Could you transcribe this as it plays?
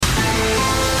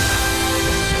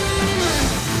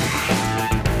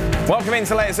Welcome into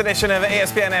the latest edition of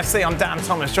ESPN FC. I'm Dan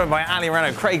Thomas, joined by Ali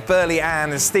Renault, Craig Burley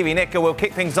and Stevie Nicol. We'll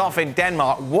kick things off in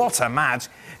Denmark. What a match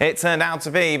it turned out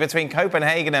to be between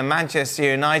Copenhagen and Manchester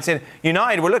United.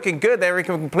 United were looking good. They were in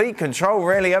complete control,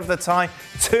 really, of the tie.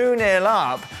 2-0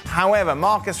 up. However,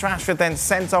 Marcus Rashford then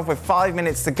sent off with 5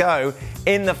 minutes to go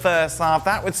in the first half.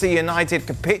 That would see United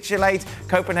capitulate.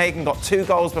 Copenhagen got 2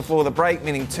 goals before the break,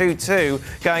 meaning 2-2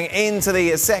 going into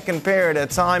the second period of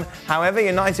time. However,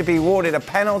 United be awarded a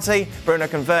penalty. Bruno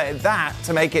converted that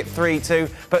to make it 3-2.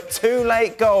 But 2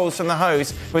 late goals from the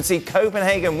host would see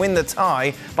Copenhagen win the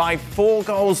tie by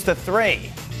 4-3.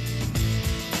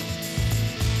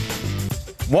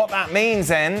 What that means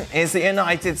then is that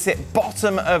United sit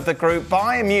bottom of the group.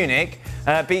 Bayern Munich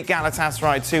beat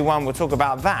Galatasaray 2-1. We'll talk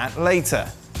about that later.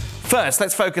 First,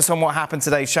 let's focus on what happened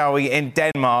today, shall we, in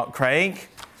Denmark, Craig?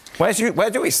 Where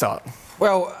do we start?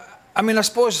 Well, I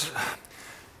suppose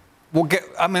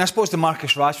the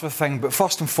Marcus Rashford thing, but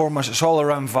first and foremost, it's all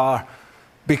around VAR,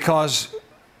 because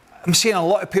I'm seeing a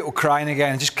lot of people crying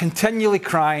again, just continually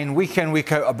crying week in,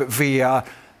 week out about VAR.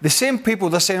 The same people,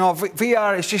 they're saying, oh,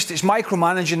 VAR, it's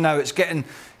micromanaging now. It's getting,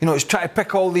 it's trying to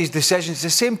pick all these decisions. The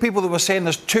same people that were saying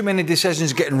there's too many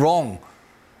decisions getting wrong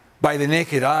by the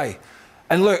naked eye.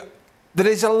 And look, there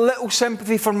is a little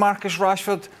sympathy for Marcus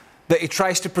Rashford that he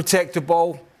tries to protect the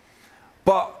ball.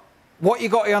 But what you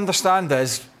got to understand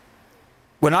is,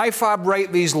 when IFAB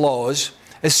write these laws,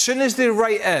 as soon as they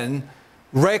write in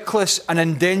reckless and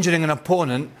endangering an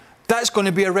opponent, that's going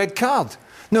to be a red card.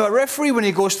 Now, a referee, when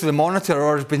he goes to the monitor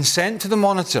or has been sent to the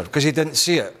monitor because he didn't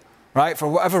see it, right, for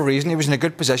whatever reason, he was in a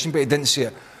good position, but he didn't see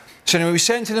it. So when he was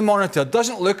sent to the monitor,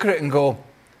 doesn't look at it and go,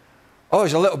 oh,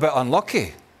 he's a little bit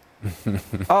unlucky.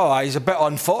 Oh, he's a bit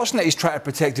unfortunate, he's trying to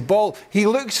protect the ball. He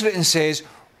looks at it and says,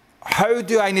 how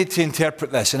do I need to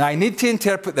interpret this? And I need to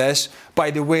interpret this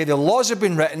by the way the laws have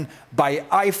been written by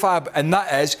IFAB, and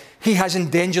that is, he has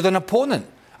endangered an opponent.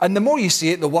 And the more you see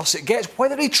it, the worse it gets,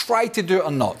 whether he tried to do it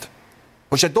or not,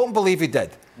 which I don't believe he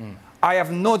did. I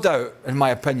have no doubt, in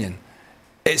my opinion,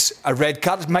 it's a red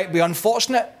card. It might be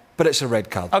unfortunate, but it's a red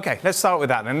card. OK, let's start with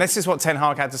that then. This is what Ten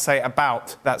Hag had to say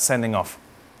about that sending off.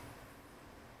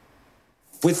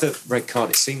 With the red card,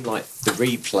 it seemed like the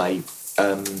replay,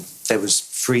 there was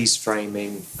freeze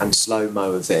framing and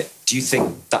slow-mo of it. Do you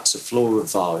think that's a flaw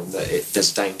of VAR, in that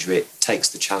there's a danger it takes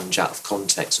the challenge out of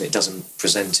context and it doesn't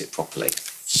present it properly?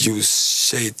 You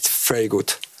say it very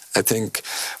good. I think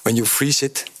when you freeze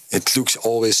it, it looks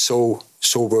always so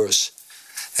worse.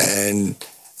 And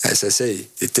as I say,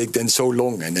 it takes then so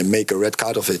long and they make a red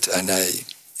card of it. And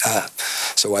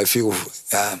so I feel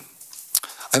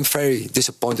I'm very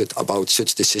disappointed about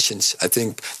such decisions. I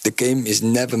think the game is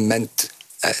never meant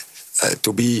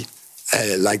to be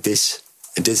like this.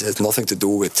 And this has nothing to do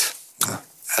with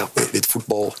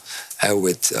football,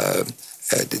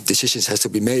 the decisions has to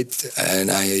be made,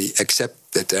 and I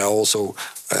accept that there are also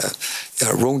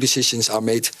wrong decisions are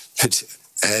made. But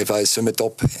if I sum it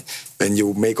up, when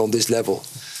you make on this level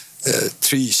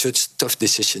 3 such tough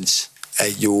decisions,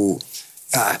 you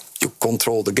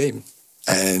control the game,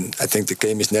 and I think the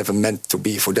game is never meant to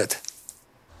be for that.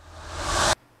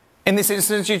 In this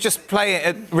instance, you just play it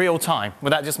at real time.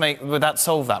 Would that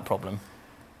solve that problem?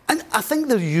 And I think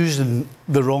they're using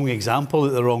the wrong example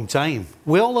at the wrong time.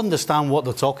 We all understand what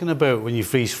they're talking about when you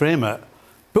freeze frame it.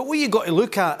 But what you've got to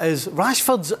look at is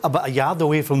Rashford's about a yard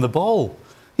away from the ball.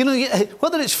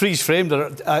 Whether it's freeze framed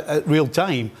or at real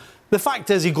time, the fact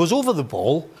is he goes over the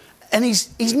ball and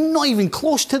he's not even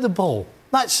close to the ball.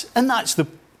 That's the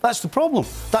problem.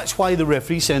 That's why the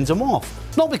referee sends him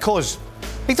off. Not because...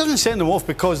 He doesn't send him off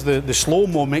because the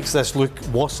slow-mo makes this look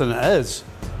worse than it is.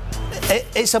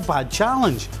 It's a bad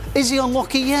challenge. Is he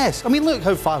unlucky? Yes. I mean, look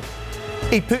how far...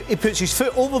 He puts his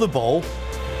foot over the ball,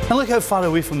 and look how far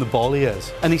away from the ball he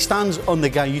is. And he stands on the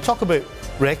guy. You talk about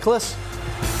reckless.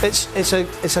 It's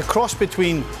a cross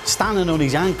between standing on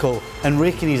his ankle and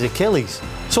raking his Achilles.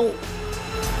 So,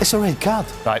 it's a red card.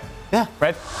 Right. Yeah.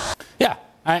 Red? Yeah.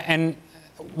 And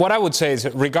what I would say is,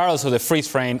 regardless of the freeze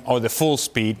frame or the full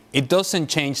speed, it doesn't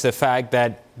change the fact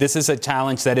that this is a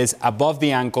challenge that is above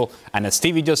the ankle and, as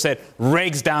Stevie just said,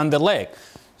 rakes down the leg.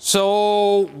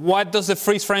 So what does the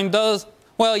freeze frame do?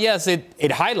 Well, yes,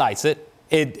 it highlights it.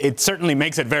 It certainly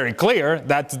makes it very clear.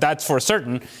 That's for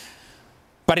certain.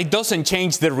 But it doesn't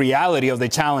change the reality of the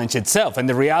challenge itself. And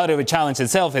the reality of the challenge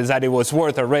itself is that it was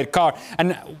worth a red card.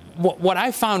 And what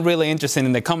I found really interesting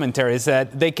in the commentary is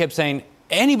that they kept saying,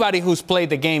 anybody who's played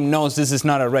the game knows this is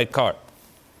not a red card.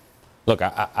 Look,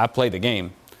 I played the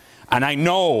game. And I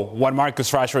know what Marcus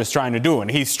Rashford is trying to do.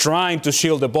 And he's trying to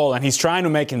shield the ball. And he's trying to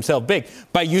make himself big.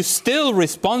 But you're still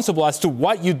responsible as to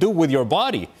what you do with your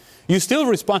body. You still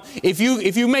respond. If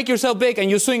you make yourself big and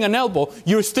you swing an elbow,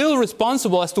 you're still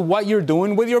responsible as to what you're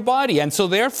doing with your body. And so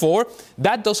therefore,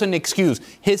 that doesn't excuse.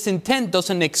 His intent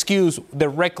doesn't excuse the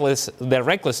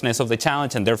recklessness of the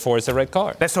challenge, and therefore it's a red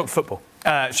card. Let's talk football,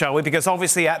 shall we? Because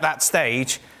obviously at that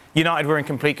stage, United were in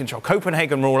complete control.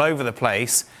 Copenhagen were all over the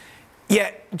place.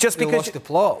 Yet just They because lost the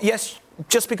plot. Yes,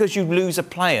 just because you lose a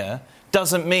player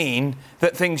doesn't mean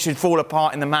that things should fall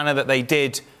apart in the manner that they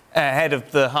did ahead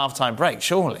of the half-time break,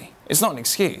 surely. It's not an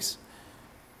excuse.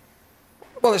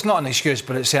 Well, it's not an excuse,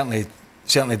 but it certainly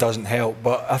doesn't help.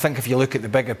 But I think if you look at the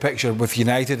bigger picture with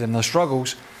United and their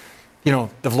struggles, you know,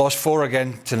 they've lost 4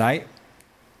 again tonight.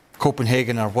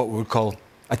 Copenhagen are what we would call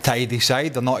a tidy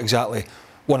side. They're not exactly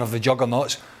one of the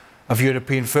juggernauts of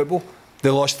European football. They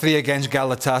lost 3 against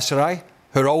Galatasaray,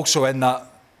 who are also in that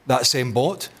same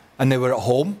boat, and they were at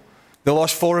home. They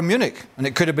lost 4 in Munich, and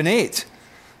it could have been 8.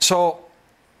 So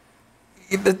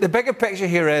the bigger picture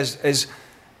here is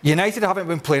United haven't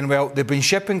been playing well. They've been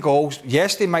shipping goals.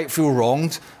 Yes, they might feel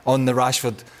wronged on the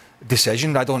Rashford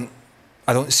decision. I don't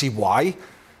see why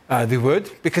they would,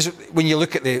 because when you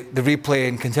look at the replay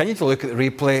and continue to look at the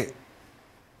replay,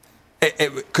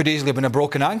 it could easily have been a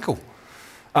broken ankle.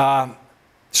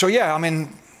 So yeah, I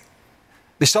mean,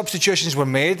 the substitutions were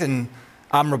made and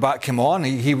Amrabat came on.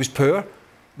 He was poor.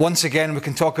 Once again, we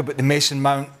can talk about the Mason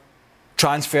Mount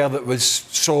transfer that was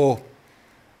so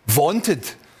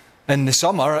vaunted in the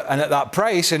summer and at that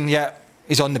price, and yet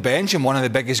he's on the bench in one of the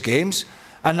biggest games.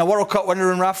 And the World Cup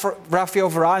winner in Rafael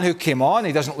Varane, who came on,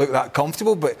 he doesn't look that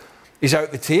comfortable, but he's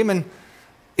out the team, and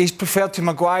he's preferred to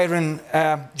Maguire and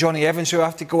Johnny Evans, who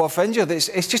have to go off injured.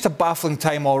 It's just a baffling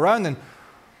time all round. And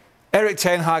Eric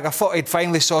Ten Hag, I thought he'd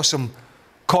finally saw some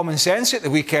common sense at the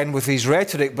weekend with his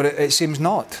rhetoric, but it seems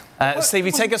not.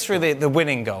 Stevie, take us through the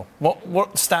winning goal.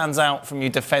 What stands out from you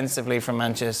defensively from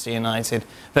Manchester United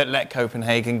that let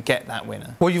Copenhagen get that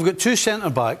winner? Well, you've got 2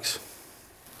 centre-backs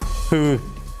who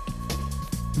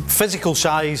physical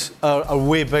size are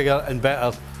way bigger and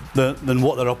better than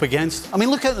what they're up against. I mean,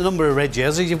 look at the number of red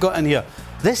jerseys you've got in here.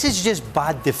 This is just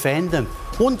bad defending.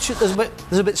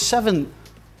 There's about seven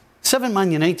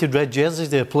Man United red jerseys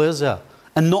there, players there,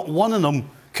 and not one of them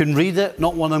can read it,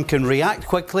 not one of them can react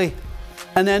quickly.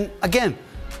 And then, again,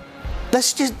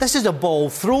 this is a ball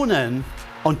thrown in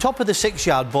on top of the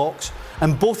 6-yard box,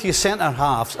 and both your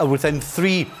centre-halves are within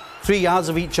 3 yards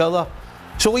of each other.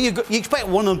 So you expect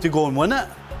one of them to go and win it?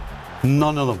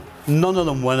 None of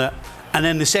them win it. And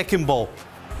then the second ball,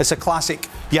 it's a classic.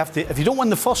 You have to, if you don't win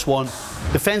the first one,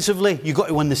 defensively, you've got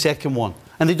to win the second one.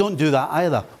 And they don't do that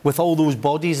either, with all those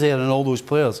bodies there and all those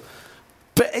players.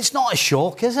 But it's not a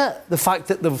shock, is it? The fact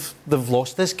that they've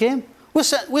lost this game. We're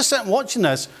sitting watching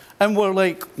this and we're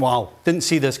like, wow, didn't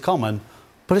see this coming.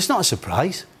 But it's not a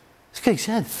surprise. As Craig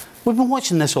said, we've been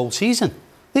watching this all season.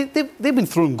 They've been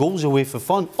throwing goals away for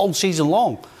fun all season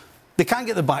long. They can't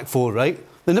get the back 4 right.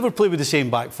 They never play with the same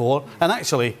back 4. And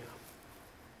actually,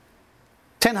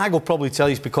 Ten Hag will probably tell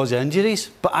you it's because of injuries.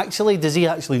 But actually, does he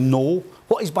actually know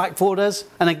what his back 4 is?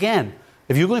 And again,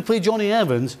 if you're going to play Johnny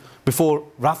Evans before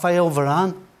Rafael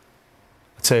Varane,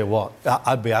 I tell you what,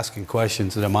 I'd be asking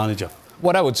questions to the manager.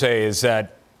 What I would say is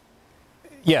that,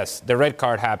 yes, the red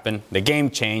card happened, the game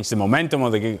changed, the momentum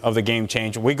of the game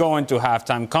changed. We go into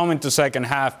halftime, come into second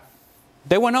half,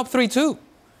 they went up 3-2.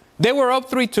 They were up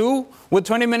 3-2 with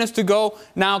 20 minutes to go.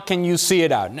 Now, can you see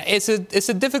it out? It's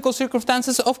a difficult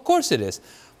circumstances? Of course it is.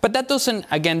 But that doesn't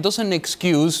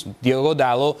excuse Diogo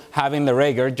Dalot having the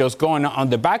rigor just going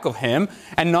on the back of him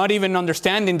and not even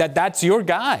understanding that that's your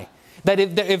guy. That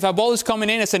if a ball is coming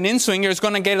in as an in-swinger, it's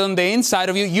going to get on the inside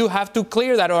of you. You have to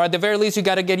clear that, or at the very least, you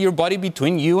got to get your body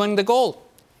between you and the goal.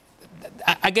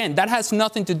 Again, that has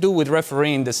nothing to do with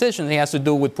refereeing decisions. It has to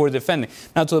do with poor defending.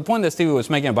 Now, to the point that Stevie was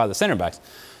making about the center backs,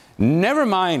 never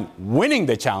mind winning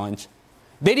the challenge,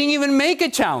 they didn't even make a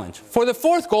challenge. For the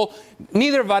 4th goal,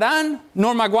 neither Varane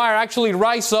nor Maguire actually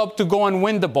rise up to go and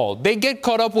win the ball. They get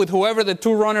caught up with whoever the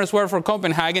 2 runners were for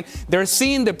Copenhagen. They're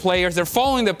seeing the players, they're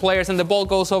following the players, and the ball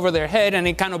goes over their head, and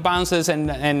it kind of bounces, and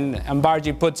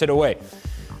Bargi puts it away.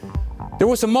 There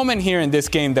was a moment here in this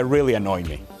game that really annoyed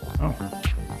me.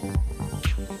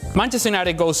 Manchester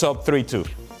United goes up 3-2.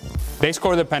 They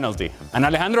score the penalty. And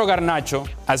Alejandro Garnacho,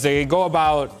 as they go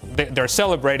about, they're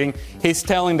celebrating, he's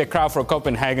telling the crowd for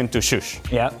Copenhagen to shush.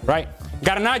 Yeah. Right?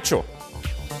 Garnacho,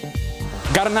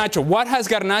 what has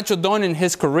Garnacho done in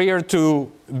his career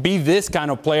to be this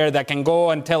kind of player that can go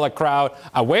and tell a crowd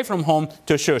away from home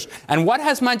to shush? And what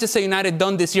has Manchester United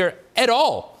done this year at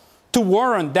all to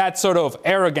warrant that sort of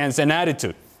arrogance and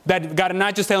attitude? That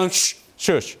Garnacho's telling shh,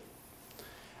 shush.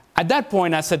 At that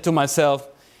point, I said to myself,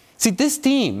 see, this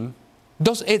team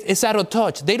it's out of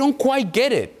touch. They don't quite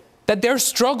get it, that they're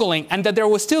struggling and that there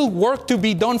was still work to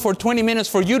be done for 20 minutes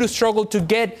for you to struggle to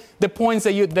get the points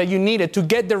that you needed, to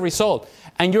get the result.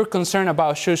 And you're concerned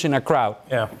about shushing a crowd.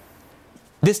 Yeah.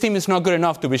 This team is not good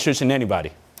enough to be shushing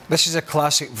anybody. This is a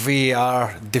classic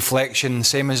VAR deflection,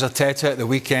 same as Arteta at the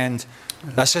weekend.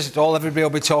 This is all everybody will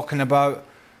be talking about.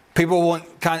 People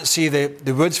can't see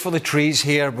the woods for the trees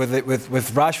here with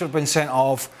Rashford being sent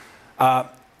off.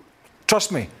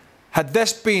 Trust me, had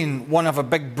this been one of a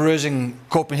big bruising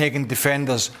Copenhagen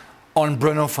defenders on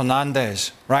Bruno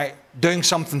Fernandes, right, doing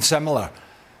something similar,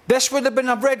 this would have been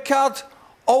a red card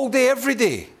all day, every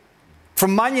day,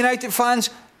 from Man United fans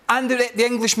and the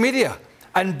English media.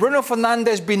 And Bruno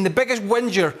Fernandes being the biggest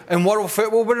whinger in world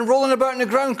football, been rolling about on the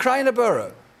ground crying about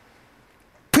it.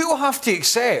 People have to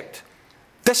accept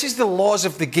this is the laws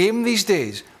of the game these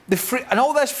days. And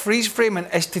all this freeze framing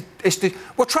is to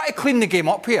we're trying to clean the game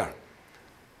up here.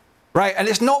 Right, and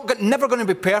it's never going to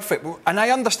be perfect. And I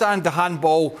understand the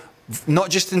handball, not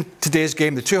just in today's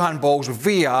game, the two handballs with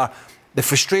VAR, the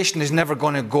frustration is never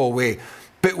going to go away.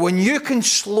 But when you can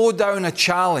slow down a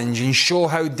challenge and show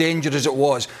how dangerous it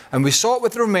was, and we saw it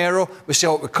with Romero, we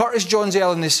saw it with Curtis Jones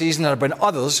early in the season, there have been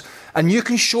others, and you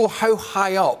can show how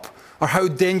high up or how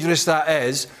dangerous that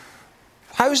is,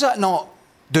 how's that not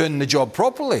doing the job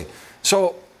properly?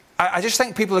 So I just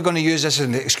think people are going to use this as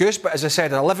an excuse, but as I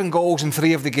said, 11 goals in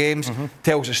 3 of the games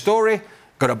tells a story.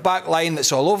 Got a back line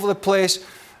that's all over the place.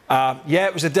 Yeah,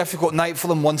 it was a difficult night for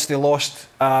them once they lost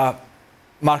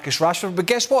Marcus Rashford, but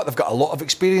guess what? They've got a lot of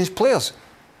experienced players.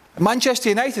 Manchester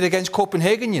United against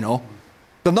Copenhagen, you know,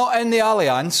 they're not in the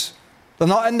Allianz, they're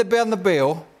not in the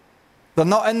Bernabeu, they're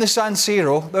not in the San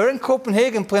Siro, they're in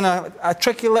Copenhagen playing a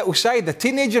tricky little side. The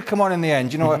teenager come on in the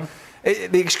end, you know.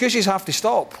 The excuses have to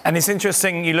stop. And it's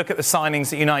interesting, you look at the signings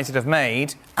that United have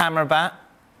made, Amrabat,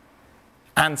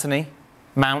 Anthony,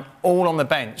 Mount, all on the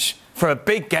bench for a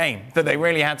big game that they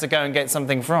really had to go and get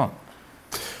something from.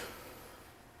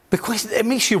 The question, it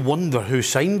makes you wonder who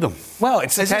signed them. Well,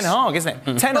 it's Ten Hag, isn't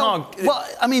it? Ten Hag. Well,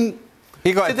 I mean,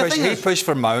 he pushed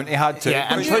for Mount, he had to.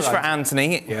 Yeah, and pushed for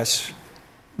Anthony. Yes.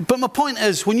 But my point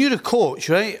is, when you're a coach,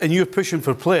 right, and you're pushing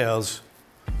for players,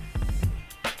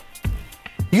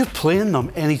 you're playing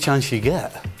them any chance you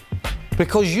get.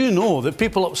 Because you know that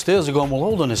people upstairs are going, well,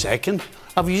 hold on a second,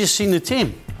 have you just seen the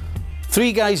team?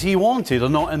 3 guys he wanted are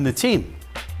not in the team.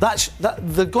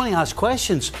 They're going to ask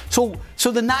questions. So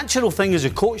the natural thing as a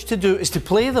coach to do is to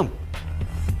play them.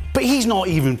 But he's not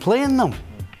even playing them.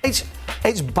 It's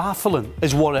baffling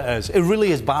is what it is. It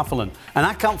really is baffling. And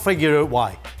I can't figure out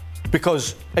why.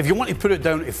 Because if you want to put it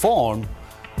down to form,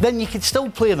 then you could still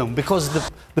play them, because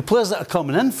the players that are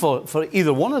coming in for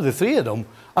either one of the 3 of them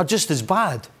are just as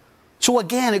bad. So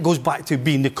again, it goes back to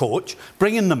being the coach,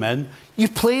 bringing them in, you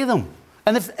play them.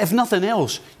 And if nothing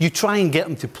else, you try and get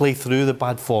them to play through the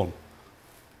bad form.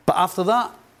 But after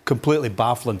that, completely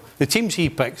baffling. The teams he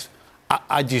picks,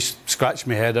 I just scratch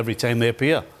my head every time they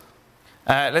appear.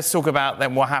 Let's talk about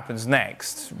then what happens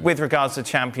next. With regards to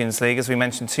Champions League, as we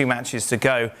mentioned, 2 matches to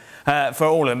go for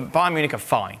all of them. Bayern Munich are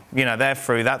fine. You know, they're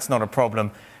through. That's not a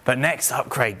problem. But next up,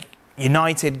 Craig,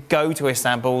 United go to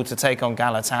Istanbul to take on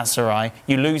Galatasaray.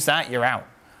 You lose that, you're out.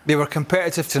 They were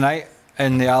competitive tonight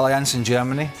in the Allianz in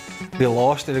Germany. They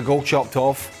lost. They had a goal chopped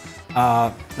off.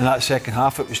 In that second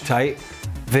half, it was tight.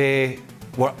 They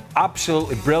were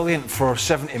absolutely brilliant for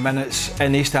 70 minutes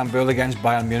in Istanbul against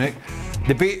Bayern Munich.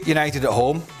 They beat United at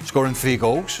home, scoring 3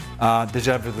 goals,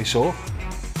 deservedly so.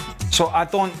 So I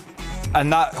don't,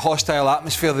 and that hostile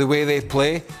atmosphere, the way they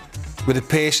play, with the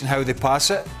pace and how they pass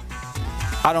it,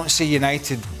 I don't see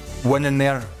United winning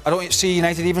there. I don't see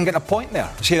United even getting a point there.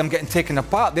 I see them getting taken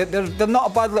apart. They're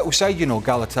not a bad little side, you know,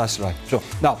 Galatasaray. So,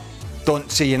 no,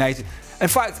 don't see United. In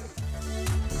fact,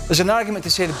 there's an argument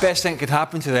to say the best thing that could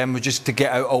happen to them was just to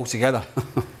get out altogether.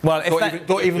 Well,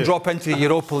 don't even drop into the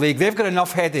Europa League. They've got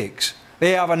enough headaches.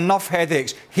 They have enough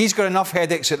headaches. He's got enough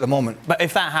headaches at the moment. But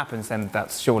if that happens, then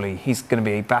that's surely he's going to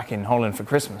be back in Holland for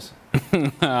Christmas.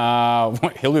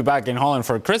 He'll be back in Holland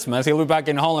for Christmas. He'll be back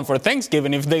in Holland for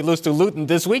Thanksgiving if they lose to Luton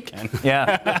this weekend.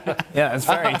 Yeah, yeah, it's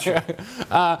very true.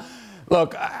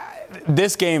 Look,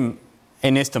 this game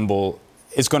in Istanbul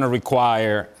is going to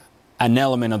require an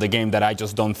element of the game that I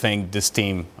just don't think this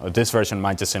team, or this version of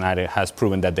Manchester United, has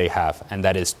proven that they have, and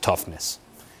that is toughness.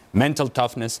 Mental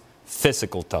toughness,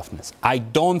 physical toughness. I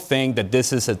don't think that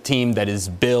this is a team that is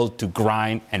built to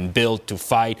grind and built to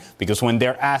fight, because when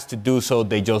they're asked to do so,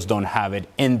 they just don't have it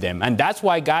in them. And that's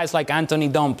why guys like Anthony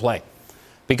don't play.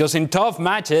 Because in tough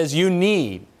matches, you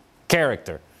need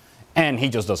character. And he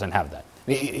just doesn't have that.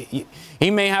 He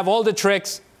may have all the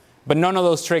tricks, But none of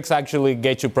those tricks actually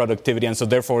get you productivity, and so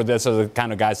therefore those are the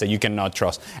kind of guys that you cannot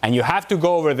trust. And you have to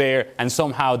go over there, and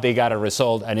somehow they got a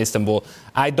result at Istanbul.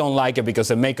 I don't like it because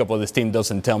the makeup of this team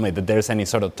doesn't tell me that there's any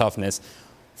sort of toughness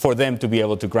for them to be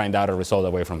able to grind out a result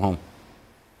away from home.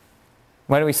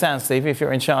 Where do we stand, Steve, if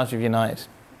you're in charge of United?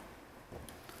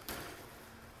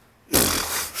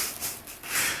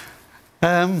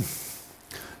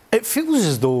 It feels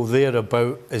as though they're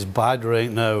about as bad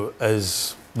right now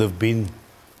as they've been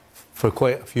for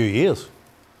quite a few years.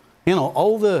 You know,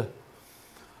 all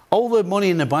the money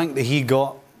in the bank that he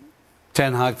got,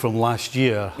 Ten Hag, from last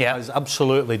year has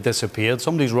absolutely disappeared.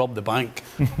 Somebody's robbed the bank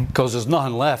because there's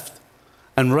nothing left.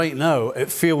 And right now, it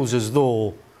feels as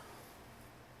though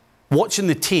watching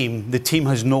the team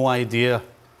has no idea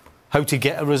how to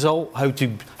get a result, how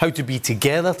to be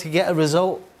together to get a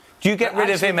result. Do you get rid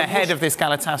of him ahead of this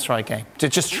Galatasaray game to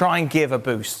just try and give a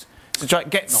boost? To try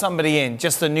get somebody in,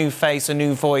 just a new face, a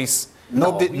new voice.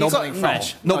 Nobody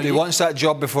fresh. Nobody wants that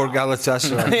job before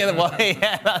Galatasaray.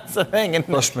 Yeah, that's the thing.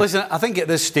 Listen, I think at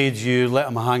this stage you let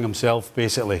him hang himself,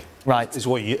 basically. Right. Is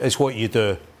what you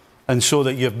do, and so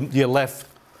that you're left.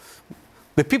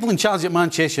 The people in charge at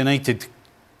Manchester United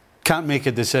can't make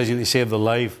a decision to save their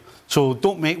life, so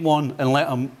don't make one and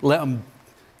let him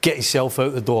get himself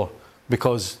out the door,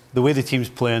 because the way the team's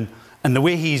playing and the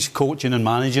way he's coaching and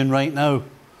managing right now,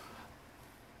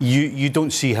 you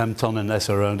don't see him turning this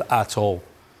around at all,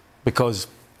 because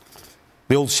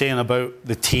the old saying about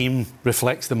the team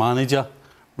reflects the manager.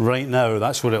 Right now,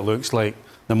 that's what it looks like.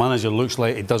 The manager looks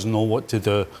like he doesn't know what to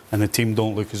do, and the team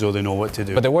don't look as though they know what to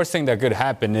do. But the worst thing that could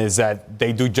happen is that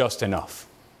they do just enough.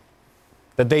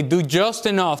 That they do just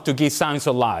enough to keep signs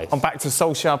alive. I'm back to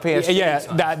Solskjaer PSG. Yeah,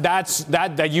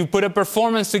 that you put a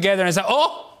performance together and say,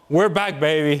 oh, we're back,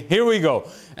 baby. Here we go.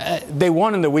 They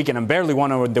won on the weekend and barely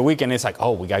won over the weekend. It's like,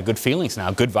 oh, we got good feelings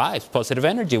now, good vibes, positive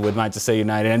energy with Manchester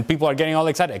United. And people are getting all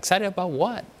excited. Excited about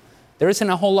what? There isn't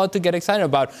a whole lot to get excited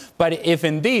about. But if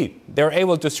indeed they're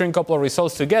able to string a couple of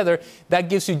results together, that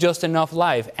gives you just enough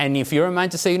life. And if you're a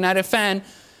Manchester United fan,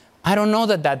 I don't know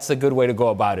that that's a good way to go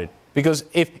about it. Because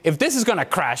if this is going to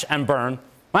crash and burn,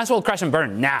 might as well crash and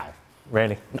burn now.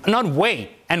 Really? Not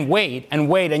wait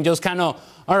and just kind of,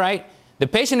 all right, the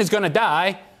patient is going to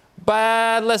die,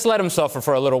 but let's let him suffer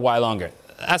for a little while longer.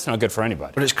 That's not good for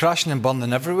anybody. But it's crashing and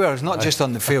burning everywhere. It's not just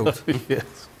on the field.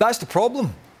 Yes. That's the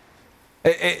problem.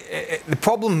 The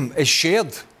problem is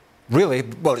shared, really.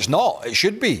 Well, it's not. It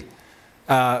should be.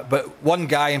 But one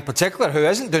guy in particular who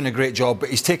isn't doing a great job, but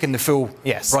he's taking the full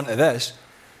brunt of this.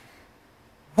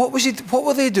 What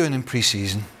were they doing in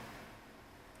pre-season?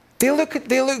 They look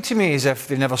to me as if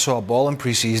they never saw a ball in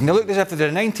pre-season. They look as if they're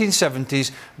in the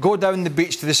 1970s, go down the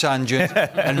beach to the sand dunes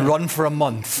and run for a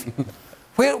month.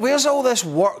 Where's all this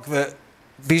work that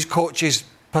these coaches,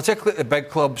 particularly at the big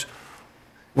clubs,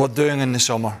 were doing in the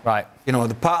summer? Right. You know,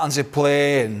 the patterns they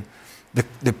play and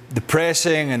the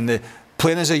pressing and the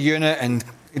playing as a unit and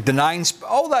denying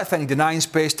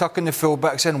space, tucking the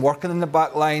full-backs in, working in the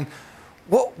back line.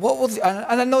 What were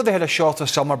and I know they had a shorter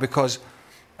summer because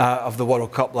of the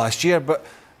World Cup last year, but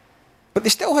they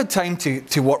still had time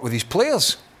to work with these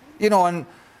players, you know. And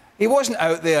he wasn't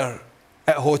out there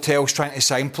at hotels trying to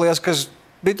sign players, because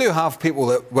they do have people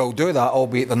that will do that,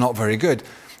 albeit they're not very good.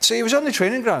 So he was on the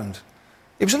training ground.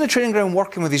 He was on the training ground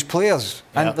working with his players,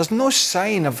 and there's no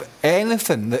sign of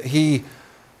anything that he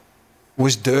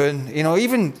was doing. You know,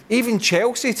 even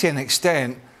Chelsea, to an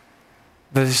extent,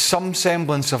 there's some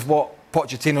semblance of what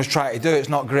Pochettino's trying to do. It's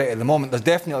not great at the moment. There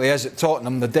definitely is at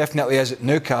Tottenham. There definitely is at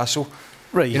Newcastle.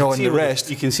 Right. You know, and the rest.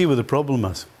 You can see where the problem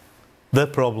is. The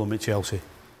problem at Chelsea.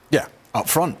 Yeah, up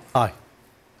front. Aye.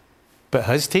 But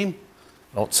his team,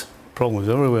 lots of problems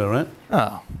everywhere, right?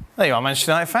 Oh, there you are,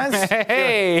 Manchester United fans.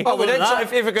 Hey. Oh, we don't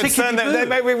if you're concerned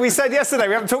that we said yesterday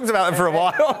we haven't talked about them for a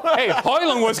while. Hey,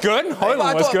 Højlund was good.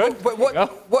 Højlund was good. But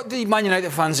what do Man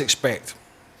United fans expect?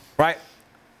 Right?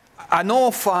 I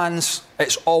know fans,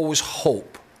 it's always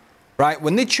hope, right?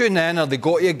 When they tune in or they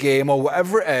go to a game or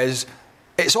whatever it is,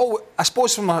 it's all, I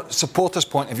suppose from a supporter's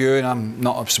point of view, and I'm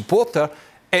not a supporter,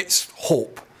 it's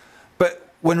hope.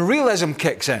 But when realism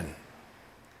kicks in,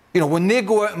 you know, when they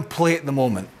go out and play at the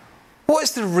moment,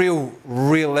 what's the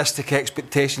realistic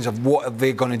expectations of what are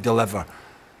they going to deliver?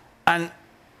 And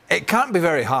it can't be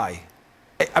very high.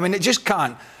 It just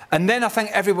can't. And then I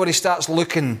think everybody starts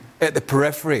looking at the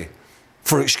periphery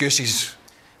for excuses.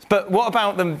 But what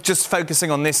about them just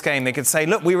focusing on this game? They could say,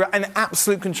 look, we were in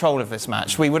absolute control of this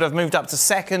match. We would have moved up to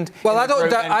second. Well, I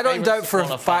don't doubt for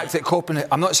a fact that Copenhagen...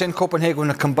 I'm not saying Copenhagen would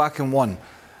have come back and won.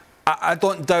 I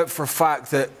don't doubt for a fact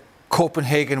that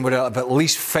Copenhagen would have at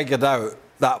least figured out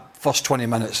that first 20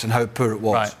 minutes and how poor it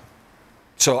was. Right.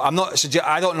 So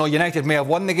I don't know. United may have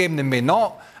won the game, they may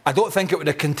not. I don't think it would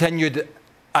have continued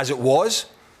as it was,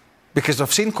 because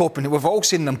I've seen Copenhagen. We've all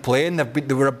seen them playing.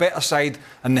 They were a better side,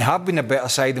 and they have been a better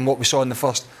side than what we saw in the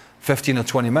first 15 or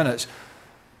 20 minutes.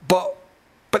 But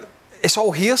it's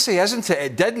all hearsay, isn't it?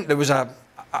 It didn't. There was a.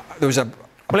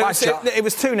 Well, it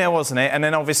was 2-0, wasn't it? And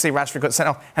then obviously Rashford got sent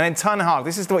off. And then Ten Hag,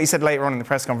 this is what he said later on in the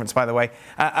press conference, by the way,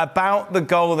 about the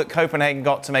goal that Copenhagen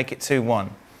got to make it 2-1.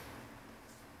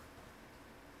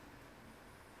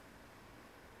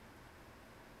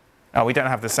 Oh, we don't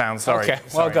have the sound, sorry. Okay,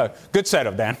 well, good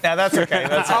setup, Dan. Yeah, that's okay.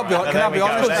 Can I be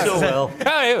honest now? So well.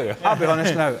 Oh, here we go. I'll be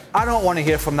honest now. I don't want to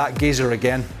hear from that geezer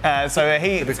again. So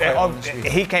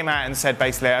he came out and said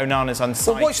basically Onana's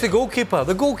unsighted. But watch the goalkeeper.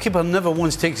 The goalkeeper never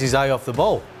once takes his eye off the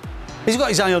ball. He's got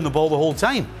his eye on the ball the whole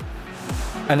time.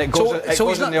 And it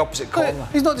goes in the opposite corner.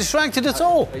 He's not distracted at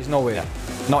all. He's nowhere.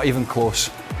 Not even close.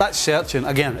 That's searching.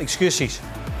 Again, excuses.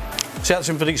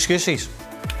 Searching for excuses.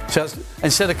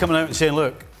 Instead of coming out and saying,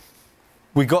 look,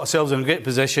 we got ourselves in a great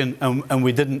position and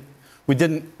we didn't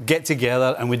get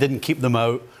together and we didn't keep them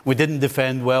out. We didn't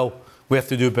defend well. We have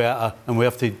to do better and we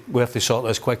have to sort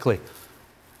this quickly.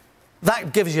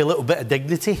 That gives you a little bit of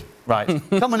dignity. Right.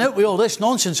 Coming out with all this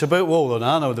nonsense about,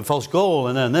 Onana, the first goal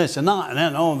and then this and that and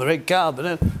then, the red card.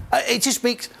 And then, it just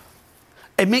makes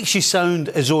you sound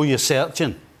as though you're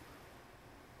searching.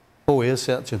 Oh, he is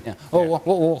searching. Yeah.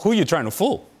 Well, who are you trying to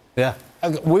fool? Yeah.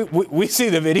 We see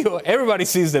the video. Everybody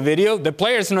sees the video. The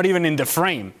player's not even in the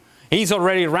frame. He's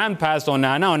already ran past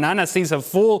Onana. Onana sees a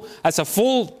full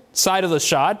side of the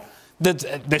shot.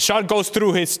 The shot goes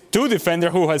through his two defender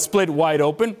who has split wide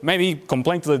open. Maybe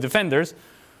complain to the defenders.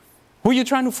 Who are you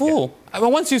trying to fool? Yeah. I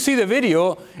mean, once you see the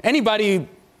video, anybody,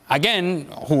 again,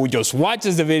 who just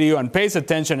watches the video and pays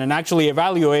attention and actually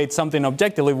evaluates something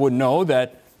objectively would know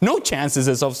that no chances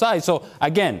is offside. So,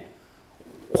 again,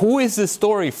 who is this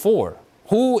story for?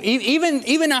 Who,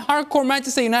 even a hardcore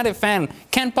Manchester United fan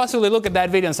can't possibly look at that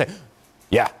video and say,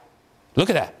 yeah, look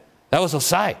at that. That was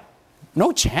offside.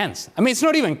 No chance. I mean, it's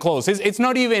not even close. It's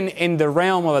not even in the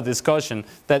realm of a discussion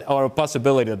or a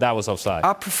possibility that was offside.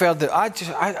 I prefer that. I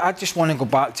just want to go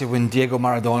back to when Diego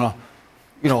Maradona,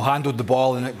 handled the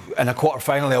ball in a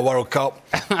quarter-final of a World Cup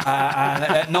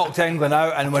and it knocked England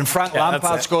out. And when Frank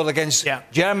Lampard scored against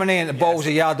Germany and the ball was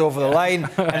a yard over the line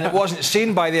and it wasn't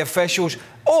seen by the officials,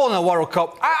 all in a World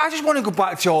Cup. I just want to go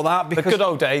back to all that because the good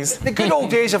old days. The good old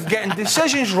days of getting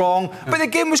decisions wrong, but the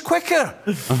game was quicker,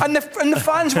 and the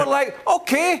fans were like,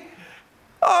 okay,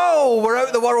 we're out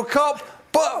of the World Cup.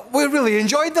 But we really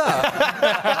enjoyed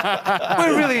that. We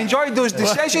really enjoyed those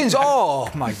decisions. Oh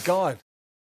my God.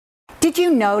 Did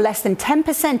you know less than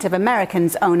 10% of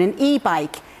Americans own an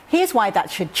e-bike? Here's why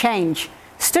that should change.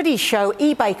 Studies show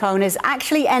e-bike owners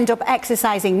actually end up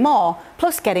exercising more,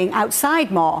 plus getting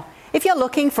outside more. If you're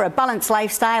looking for a balanced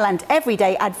lifestyle and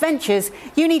everyday adventures,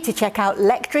 you need to check out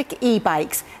Lectric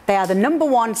e-bikes. They are the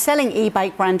 #1 selling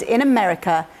e-bike brand in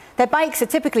America. Their bikes are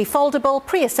typically foldable,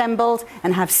 pre-assembled,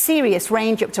 and have serious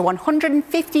range up to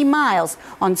 150 miles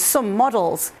on some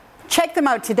models. Check them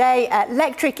out today at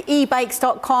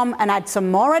lectricebikes.com and add some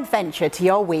more adventure to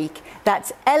your week.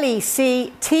 That's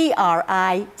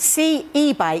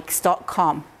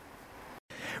lectricebikes.com.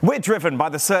 We're driven by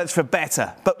the search for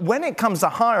better, but when it comes to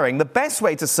hiring, the best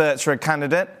way to search for a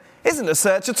candidate isn't to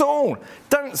search at all.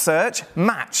 Don't search,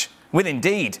 match with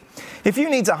Indeed. If you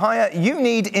need to hire, you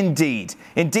need Indeed.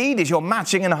 Indeed is your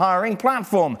matching and hiring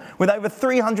platform with over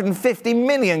 350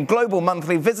 million global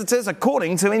monthly visitors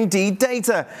according to Indeed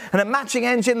data, and a matching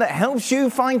engine that helps you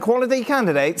find quality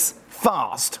candidates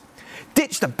fast.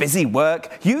 Ditch the busy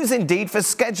work. Use Indeed for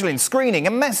scheduling, screening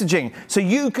and messaging so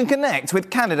you can connect with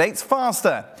candidates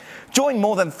faster. Join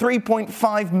more than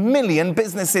 3.5 million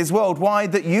businesses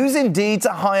worldwide that use Indeed to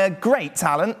hire great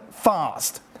talent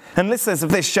fast. And listeners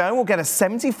of this show will get a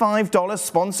 $75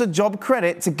 sponsored job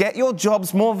credit to get your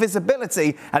jobs more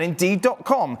visibility at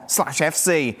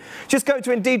Indeed.com/FC. Just go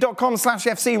to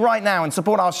Indeed.com/FC right now and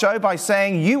support our show by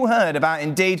saying you heard about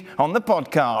Indeed on the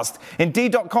podcast.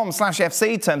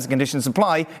 Indeed.com/FC, terms and conditions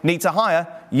apply. Need to hire?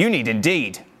 You need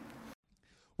Indeed.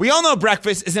 We all know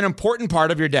breakfast is an important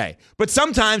part of your day, but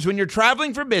sometimes when you're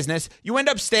traveling for business, you end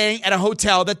up staying at a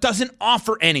hotel that doesn't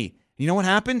offer any. You know what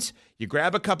happens? You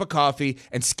grab a cup of coffee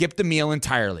and skip the meal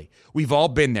entirely. We've all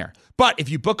been there. But if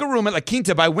you book a room at La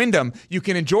Quinta by Wyndham, you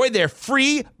can enjoy their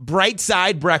free Bright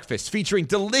Side breakfast featuring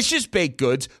delicious baked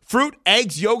goods, fruit,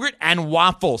 eggs, yogurt, and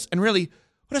waffles. And really,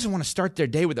 who doesn't want to start their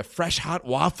day with a fresh hot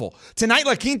waffle? Tonight,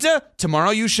 La Quinta, tomorrow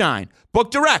you shine.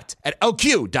 Book direct at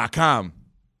LQ.com.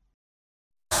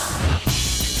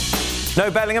 No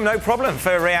Bellingham, no problem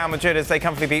for Real Madrid as they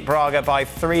comfortably beat Braga by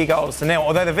 3-0.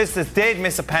 Although the visitors did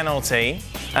miss a penalty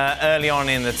early on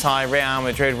in the tie, Real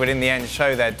Madrid would in the end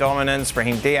show their dominance.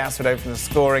 Brahim Diaz would open the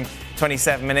scoring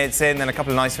 27 minutes in, then a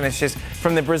couple of nice finishes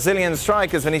from the Brazilian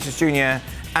strikers Vinicius Jr.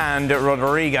 and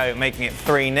Rodrigo, making it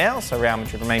 3-0. So Real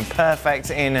Madrid remain perfect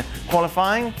in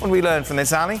qualifying. What do we learn from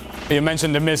this, Ali? You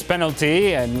mentioned the missed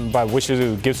penalty, but we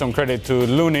should give some credit to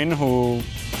Lunin, who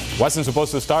wasn't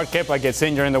supposed to start. Kepa gets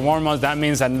injured in the warm-ups. That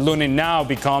means that Lunin now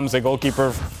becomes the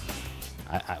goalkeeper,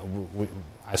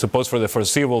 I suppose, for the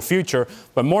foreseeable future.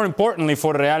 But more importantly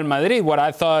for Real Madrid, what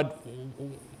I thought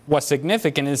was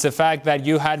significant is the fact that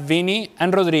you had Vini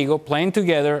and Rodrigo playing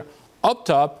together up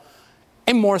top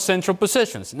in more central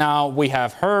positions. Now, we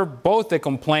have heard both the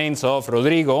complaints of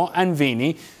Rodrigo and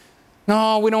Vini.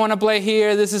 No, we don't want to play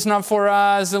here. This is not for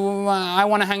us. I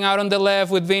want to hang out on the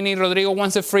left with Vini. Rodrigo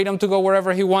wants the freedom to go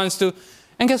wherever he wants to.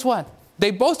 And guess what?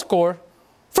 They both score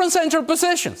from central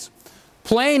positions,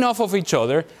 playing off of each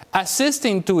other,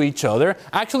 assisting to each other,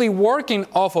 actually working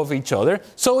off of each other,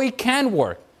 so it can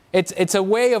work. It's a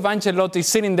way of Ancelotti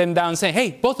sitting them down and saying,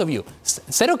 hey, both of you,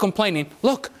 instead of complaining,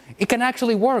 look, it can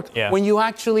actually work when you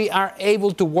actually are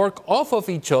able to work off of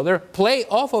each other, play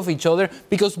off of each other,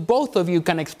 because both of you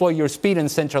can exploit your speed in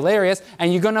central areas,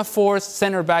 and you're going to force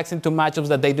center backs into matchups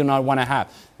that they do not want to have.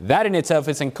 That in itself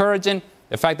is encouraging.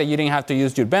 The fact that you didn't have to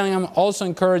use Jude Bellingham, also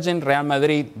encouraging. Real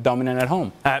Madrid dominant at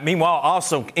home. Meanwhile,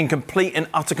 Arsenal in complete and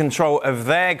utter control of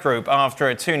their group after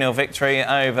a 2-0 victory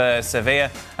over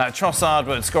Sevilla. Trossard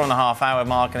would score on the half-hour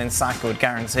mark, and then Saka would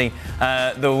guarantee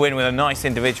the win with a nice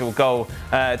individual goal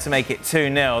to make it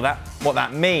 2-0. What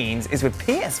that means is with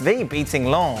PSV beating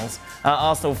Lens,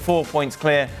 Arsenal 4 points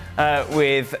clear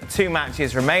with 2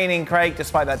 matches remaining. Craig,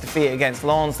 despite that defeat against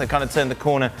Lens, they kind of turned the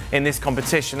corner in this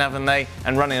competition, haven't they?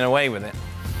 And running away with it.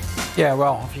 Yeah,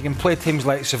 well, if you can play teams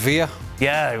like Sevilla.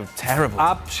 Yeah, terrible.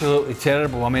 Absolutely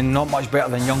terrible. I mean, not much better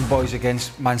than young boys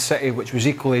against Man City, which was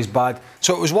equally as bad.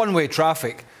 So it was one-way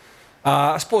traffic.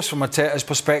 I suppose from Arteta's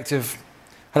perspective,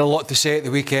 had a lot to say at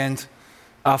the weekend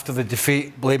after the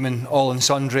defeat, blaming all and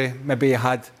sundry. Maybe he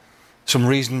had some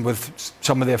reason with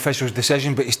some of the officials'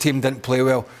 decision, but his team didn't play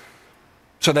well.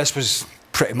 So this was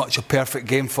pretty much a perfect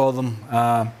game for them.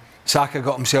 Saka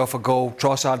got himself a goal,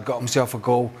 Trossard got himself a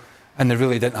goal, and they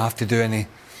really didn't have to do any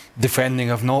defending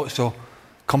of note, so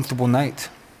comfortable night.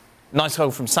 Nice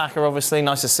goal from Saka, obviously,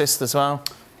 nice assist as well.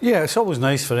 Yeah, it's always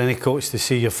nice for any coach to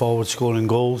see your forward scoring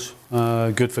goals.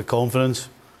 Good for confidence.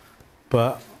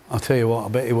 But I'll tell you what, I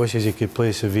bet he wishes he could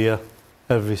play Sevilla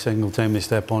every single time they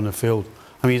step on the field.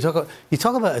 I mean, you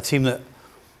talk about a team that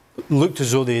looked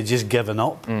as though they had just given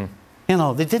up. You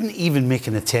know, they didn't even make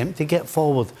an attempt to get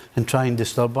forward and try and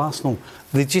disturb Arsenal.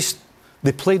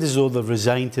 They played as though they're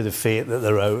resigned to the fate that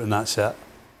they're out, and that's it.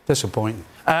 Disappointing.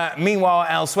 Meanwhile,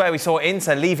 elsewhere, we saw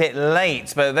Inter leave it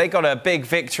late, but they got a big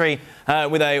victory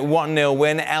with a 1-0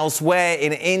 win. Elsewhere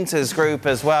in Inter's group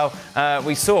as well,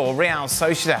 we saw Real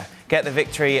Sociedad get the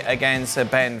victory against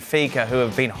Benfica, who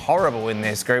have been horrible in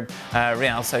this group.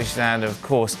 Real Sociedad, of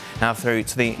course, now through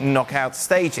to the knockout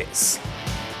stages.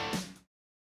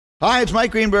 Hi, it's Mike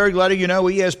Greenberg letting you know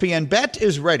ESPN Bet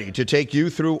is ready to take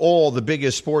you through all the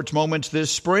biggest sports moments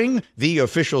this spring. The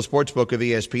official sportsbook of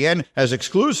ESPN has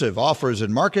exclusive offers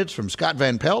and markets from Scott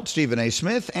Van Pelt, Stephen A.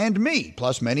 Smith, and me,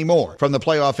 plus many more. From the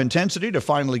playoff intensity to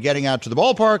finally getting out to the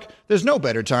ballpark, there's no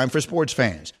better time for sports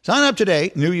fans. Sign up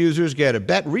today. New users get a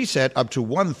bet reset up to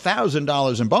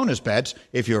 $1,000 in bonus bets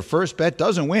if your first bet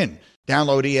doesn't win.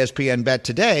 Download ESPN Bet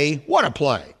today. What a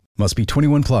play. Must be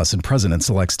 21 plus and present in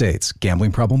select states.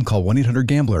 Gambling problem? Call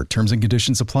 1-800-GAMBLER. Terms and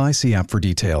conditions apply. See app for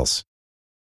details.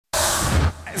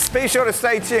 Be sure to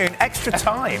stay tuned. Extra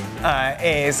Time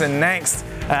is next.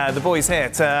 The boys here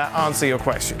to answer your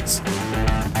questions.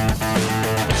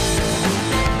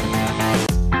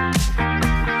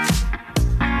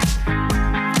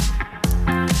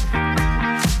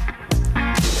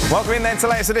 Welcome in then to the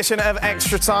latest edition of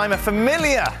Extra Time. A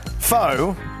familiar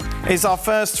foe is our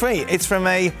first tweet. It's from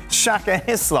a Shaka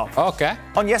Hislop. Okay.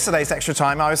 On yesterday's Extra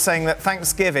Time, I was saying that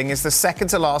Thanksgiving is the second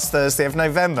to last Thursday of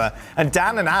November, and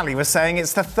Dan and Ali were saying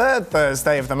it's the third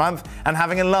Thursday of the month and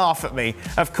having a laugh at me.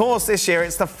 Of course, this year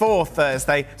it's the fourth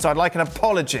Thursday, so I'd like an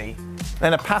apology.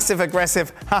 Then a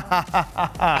passive-aggressive ha ha ha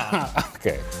ha ha.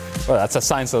 Okay. Well, that's a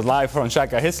sign of life from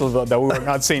Shaka Hislop that we were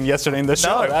not seeing yesterday in the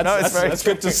show. That's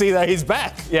good to see that he's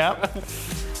back. Yeah.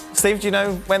 Steve, do you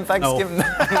know when Thanksgiving? No.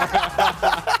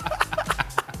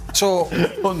 So,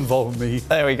 don't involve me.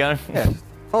 There we go. Yeah.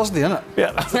 Thursday, isn't it?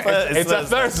 Yeah, it's a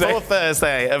Thursday. Fourth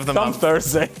Thursday of the month.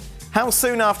 Thursday. How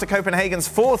soon after Copenhagen's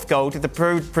 4th goal did the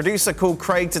producer call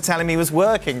Craig to tell him he was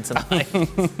working tonight?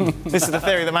 This is the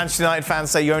theory that Manchester United fans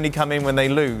say you only come in when they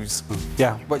lose.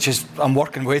 Yeah, which is, I'm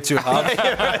working way too hard.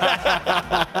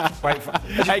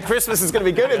 Hey, Christmas is going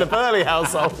to be good in the Burley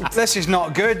household. This is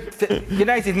not good.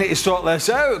 United need to sort this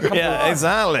out.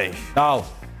 Exactly. No,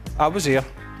 I was here.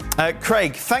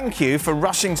 Craig, thank you for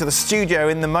rushing to the studio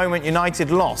in the moment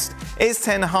United lost. Is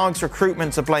Ten Hag's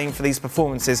recruitment to blame for these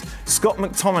performances? Scott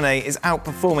McTominay is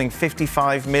outperforming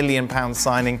 £55 million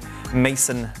signing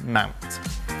Mason Mount.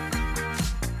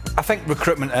 I think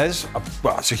recruitment is,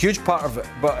 well, it's a huge part of it,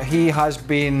 but he has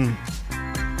been,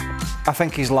 I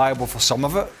think he's liable for some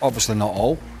of it, obviously not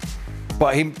all,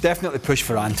 but he definitely pushed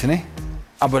for Anthony.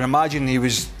 I would imagine he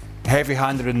was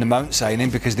heavy-handed in the Mount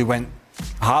signing because they went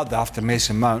hard after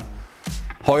Mason Mount.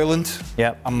 Hoyland,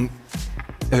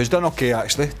 who's done okay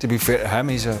actually, to be fair to him,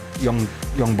 he's a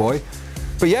young boy.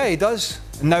 But yeah, he does.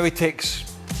 And now he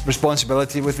takes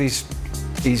responsibility with his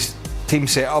team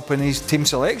setup and his team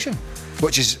selection,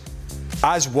 which is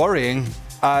as worrying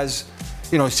as,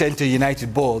 sent to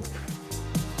United board.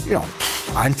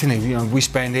 Anthony, we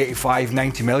spend 85,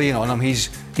 90 million on him, he's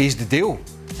the deal.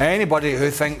 Anybody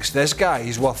who thinks this guy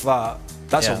is worth that,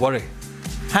 that's a worry.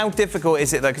 How difficult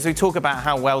is it, though, because we talk about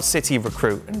how well City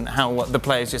recruit and how the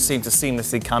players just seem to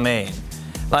seamlessly come in.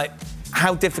 Like,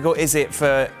 how difficult is it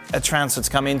for a transfer to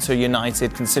come into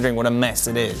United, considering what a mess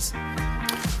it is?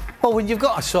 Well, when you've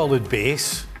got a solid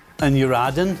base and you're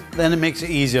adding, then it makes it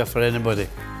easier for anybody.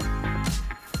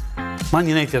 Man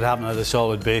United haven't had a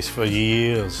solid base for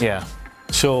years. Yeah.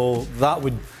 So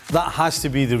that has to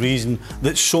be the reason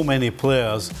that so many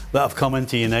players that have come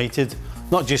into United,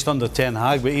 not just under Ten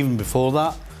Hag, but even before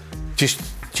that,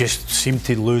 just seem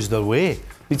to lose their way.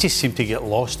 They just seem to get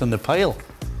lost in the pile.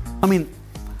 I mean,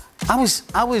 I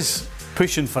was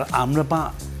pushing for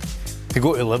Amrabat to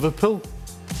go to Liverpool,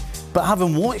 but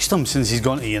having watched him since he's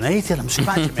gone to United, I'm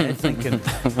scratching my head thinking,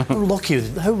 how lucky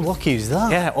is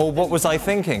that? Yeah, or what was I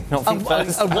thinking? Not from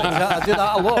first. I do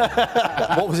that a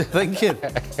lot. What was I thinking?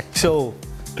 So,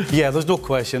 yeah, there's no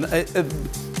question.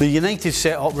 The United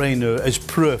set-up right now is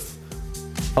proof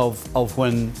of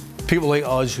when people like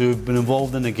us who've been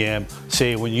involved in the game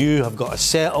say when you have got a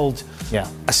settled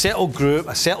group,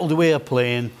 a settled way of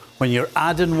playing, when you're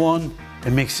adding one,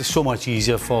 it makes it so much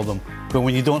easier for them. But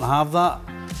when you don't have that,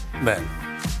 then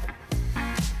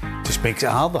it just makes it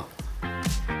harder.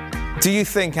 Do you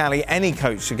think, Ali, any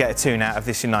coach should get a tune out of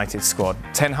this United squad?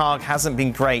 Ten Hag hasn't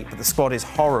been great, but the squad is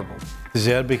horrible. De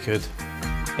Zerbi could.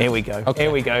 Here we go. Okay.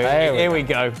 Here we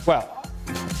go. Well,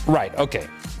 right, okay.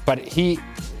 But he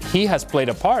has played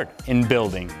a part in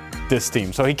building this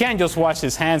team. So he can't just wash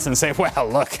his hands and say, well,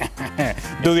 look,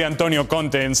 do the Antonio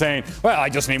Conte and saying, well, I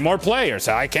just need more players.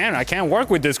 I can't work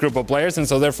with this group of players, and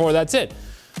so therefore that's it.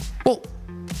 Well,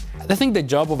 I think the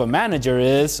job of a manager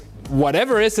is,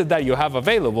 whatever is it that you have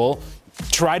available,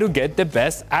 try to get the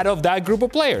best out of that group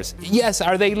of players. Yes,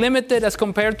 are they limited as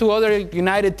compared to other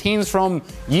United teams from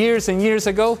years and years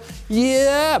ago?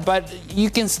 Yeah, but you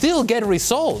can still get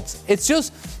results. It's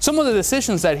just some of the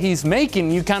decisions that he's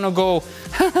making, you kind of go,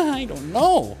 I don't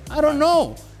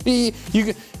know. You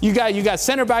got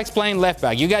center backs playing left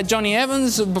back. You got Johnny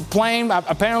Evans playing.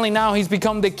 Apparently now he's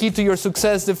become the key to your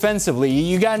success defensively.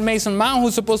 You got Mason Mount,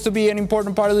 who's supposed to be an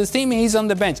important part of this team. He's on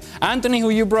the bench. Anthony, who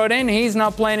you brought in, he's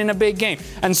not playing in a big game,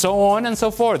 and so on and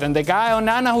so forth. And the guy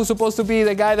Onana, who's supposed to be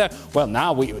the guy that, well,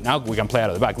 now we can play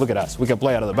out of the back. Look at us, we can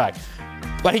play out of the back,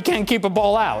 but he can't keep a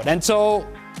ball out,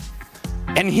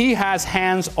 and he has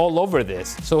hands all over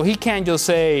this, so he can't just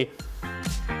say,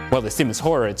 well, this team is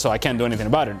horrid, so I can't do anything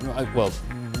about it. Well,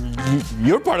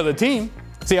 you're part of the team.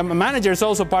 See, a manager is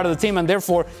also part of the team, and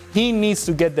therefore he needs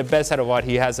to get the best out of what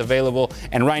he has available.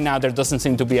 And right now, there doesn't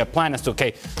seem to be a plan as to,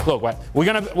 okay, look, we're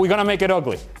gonna make it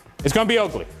ugly. It's gonna be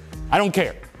ugly. I don't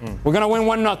care. We're gonna win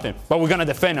 1-0, but we're gonna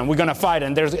defend and we're gonna fight,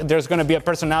 and there's gonna be a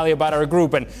personality about our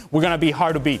group, and we're gonna be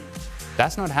hard to beat.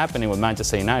 That's not happening with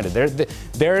Manchester United.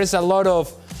 There is a lot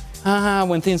of,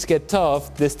 when things get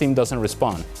tough, this team doesn't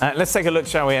respond. Let's take a look,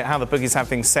 shall we, at how the bookies have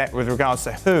things set with regards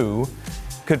to who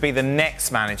could be the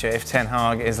next manager if Ten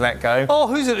Hag is let go. Oh,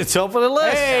 who's at the top of the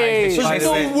list? Hey, there's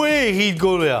no way he'd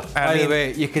go there. By the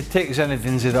way, you could take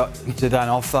Zinedine Zidane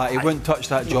off that. He wouldn't touch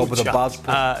that job with a barge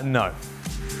pole. No.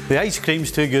 The ice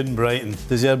cream's too good in Brighton.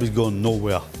 De Zerbi's going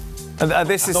nowhere.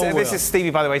 This is Stevie,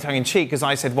 by the way, tongue-in-cheek, because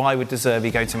I said, why would De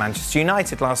Zerbi go to Manchester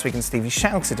United last week? And Stevie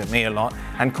shouted at me a lot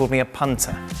and called me a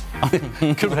punter.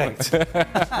 Correct.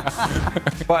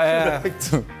 But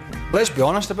let's be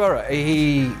honest about it.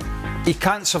 He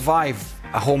can't survive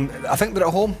at home. I think they're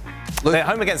at home. They're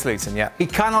home against Luton, yeah. He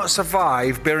cannot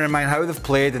survive, bearing in mind how they've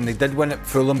played, and they did win at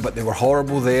Fulham, but they were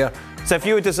horrible there. So if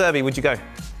you were De Zerbi, would you go?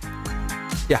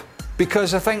 Yeah,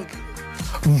 because I think...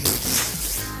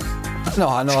 No,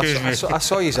 I know. I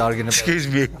saw you arguing about Excuse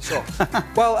me.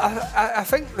 Well, I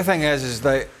think the thing is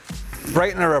that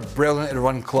Brighton are a brilliantly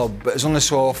run club, but there's only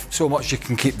so much you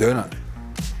can keep doing it.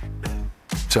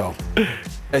 So,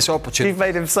 it's opportunity. You've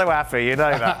made him so happy, you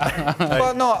know that.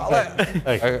 Well, no,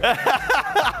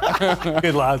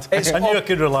 Good lad. I knew I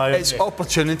could rely on it's you.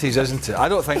 opportunities, isn't it? I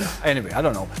don't think. Anyway, I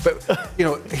don't know. But, you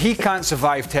know, he can't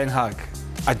survive Ten Hag.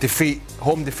 A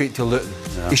home defeat to Luton.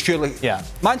 Yeah. He surely. Yeah.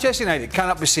 Manchester United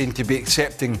cannot be seen to be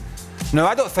accepting. No,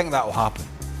 I don't think that will happen.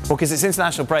 Well, because it's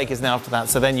international break, isn't it, after that?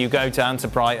 So then you go down to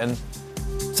Brighton,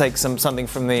 take something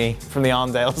from the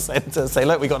Arndale Centre, say,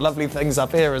 look, we've got lovely things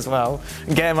up here as well,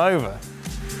 and get him over.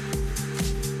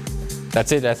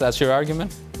 That's it? That's your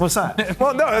argument? What's that?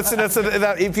 Well, no,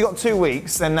 if you've got 2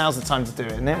 weeks, then now's the time to do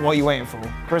it, isn't it? What are you waiting for?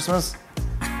 Christmas?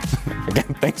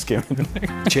 Again, Thanksgiving.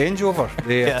 Changeover,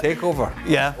 takeover.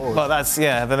 Yeah,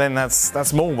 but then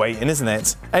that's more waiting, isn't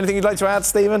it? Anything you'd like to add,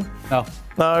 Stephen? No.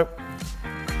 No.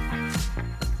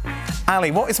 Ali,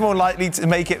 what is more likely to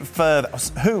make it further?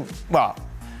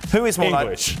 Who is more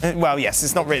English. Well, yes,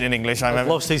 it's not written in English. I I've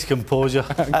remember. lost his composure.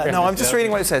 No, I'm just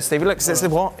reading what it says, Stephen. Look, it says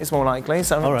what is more likely.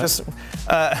 So All right. just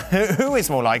who is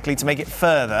more likely to make it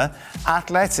further?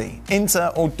 Atleti,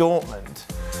 Inter, or Dortmund?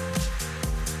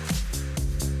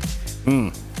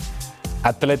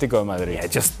 Atletico de Madrid. Yeah,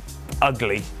 just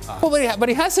ugly. Well, but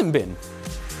he hasn't been.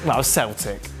 Well,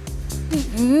 Celtic.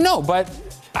 No, but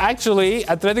actually,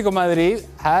 Atletico Madrid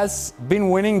has been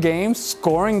winning games,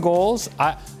 scoring goals.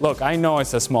 I know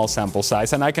it's a small sample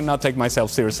size, and I cannot take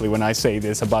myself seriously when I say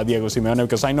this about Diego Simeone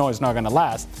because I know it's not going to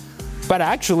last. But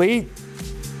actually,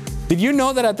 did you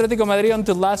know that Atletico Madrid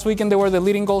until last weekend they were the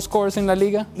leading goal scorers in La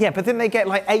Liga? Yeah, but didn't they get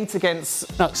like 8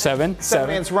 against? No, 7. 7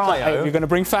 against Rayo. Hey, if you're going to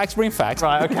bring facts, bring facts.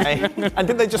 Right, okay. And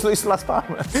didn't they just lose to Las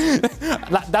Palmas?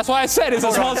 That's why I said it's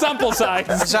a small sample size.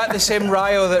 Is that the same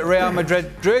Rayo that Real Madrid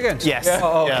drew against? Yes. Yeah.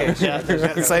 Oh, okay.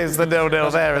 Yeah. Saves the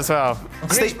 0-0 there as well.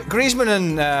 Griezmann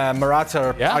and Morata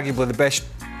are arguably the best.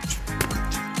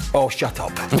 Oh, shut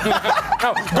up.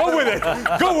 No, go with it.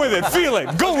 Go with it. Feel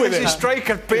it. Go with It's a it.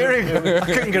 striker pairing. I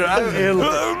couldn't get it out.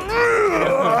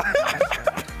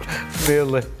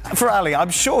 Barely. For Ali, I'm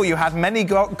sure you had many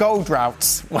goal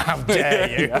droughts. Well, how dare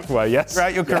you? Yeah, well, yes.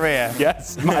 Throughout your career.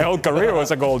 Yes, my whole career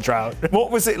was a goal drought.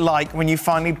 What was it like when you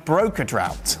finally broke a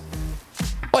drought?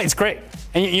 Well, it's great.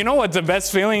 And you know what the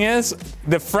best feeling is?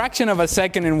 The fraction of a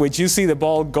second in which you see the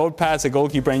ball go past the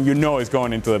goalkeeper and you know it's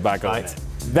going into the back of the net.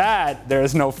 That, there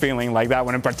is no feeling like that,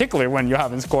 when in particular when you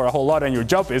haven't scored a whole lot and your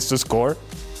job is to score.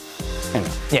 You know,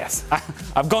 Yes.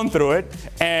 I've gone through it,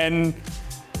 and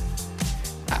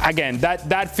again,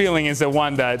 that feeling is the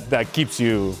one that keeps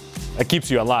you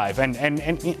alive, and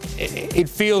it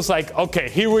feels like, okay,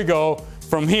 here we go.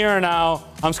 From here on out,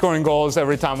 I'm scoring goals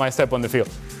every time I step on the field.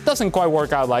 Doesn't quite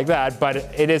work out like that, but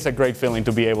it is a great feeling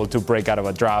to be able to break out of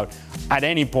a drought at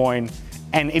any point,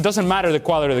 and it doesn't matter the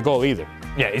quality of the goal either.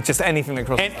 Yeah, it's just anything that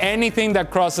crosses. And anything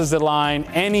that crosses the line,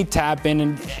 any tap in,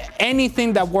 and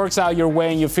anything that works out your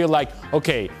way, and you feel like,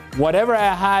 okay, whatever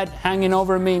I had hanging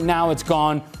over me, now it's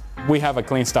gone. We have a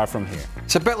clean start from here.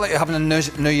 It's a bit like having a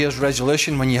New Year's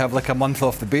resolution when you have like a month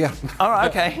off the beer. All right,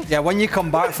 okay. Yeah, when you come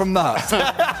back from that.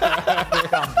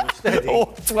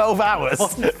 Or 12 hours.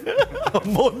 A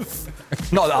month.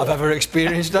 Not that I've ever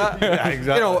experienced that. Yeah,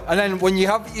 exactly. You know, and then when you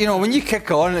have, when you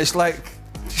kick on, it's like,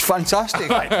 it's fantastic.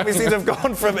 Right, we seem to have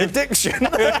gone from addiction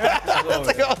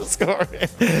to goal scoring.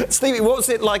 Stevie, what's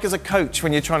it like as a coach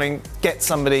when you're trying to get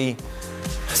somebody,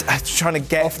 trying to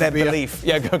get Off the their beer. belief?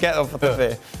 Yeah, go get off the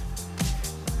beer.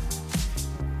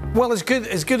 Well, as good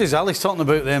as Ali's talking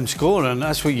about them scoring,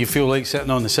 that's what you feel like sitting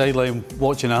on the sideline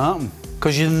watching it happen.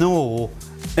 Because you know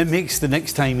it makes the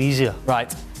next time easier.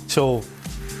 Right. So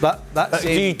that's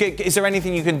Is there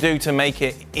anything you can do to make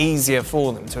it easier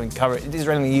for them, to encourage? Is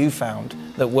there anything you found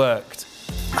that worked?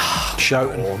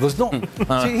 Shouting. there's not.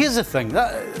 See, here's the thing.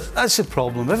 That's the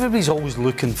problem. Everybody's always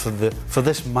looking for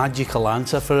this magical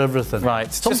answer for everything. Right.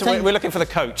 Just Sometimes, we're looking for the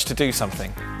coach to do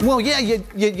something. well, yeah,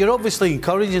 you're obviously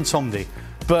encouraging somebody,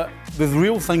 but the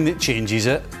real thing that changes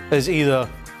it is either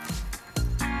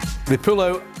they pull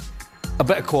out a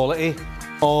bit of quality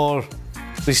or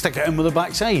they stick it in with the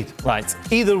backside. Right.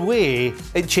 Either way,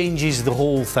 it changes the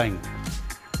whole thing.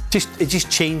 It just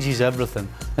changes everything.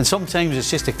 And sometimes it's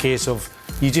just a case of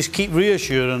you just keep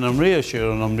reassuring them.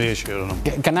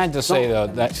 Can I just say, though,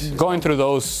 that going through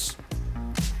those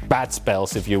bad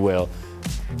spells, if you will,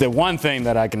 the one thing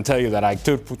that I can tell you that I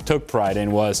took pride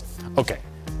in was, okay,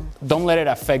 don't let it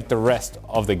affect the rest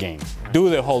of the game. Do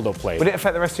the hold-up play. Would it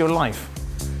affect the rest of your life?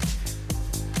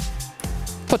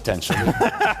 Potentially.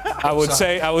 I would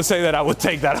say that I would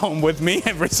take that home with me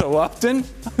every so often,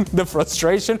 the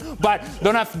frustration. But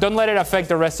don't let it affect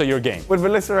the rest of your game. Would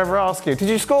Melissa ever ask you, did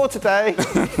you score today?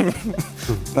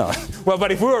 No. Well,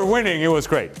 but if we were winning, it was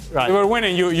great. Right. If we were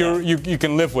winning, you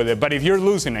can live with it. But if you're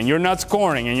losing and you're not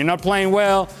scoring and you're not playing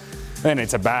well, then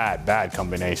it's a bad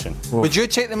combination. Would you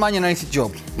take the Man United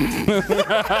job?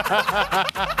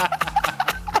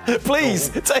 Please,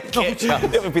 take it.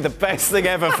 It would be the best thing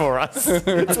ever for us.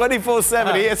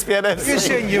 24/7 ESPN FC. You're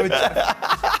saying you would,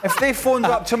 if they phoned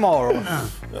up tomorrow,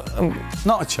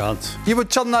 Not a chance. you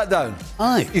would turn that down?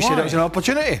 Aye. You said it was an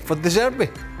opportunity for De Zerbi.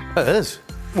 It is.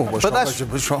 Well, what's But wrong? that's,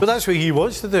 What's wrong? but that's what he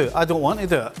wants to do. I don't want to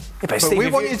do it. But we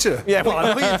want you to. Yeah, Well,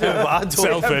 I know you do, but I don't.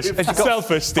 Selfish. If you've got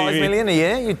Selfish, 5 Stevie. million a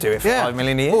year, you'd do it for 5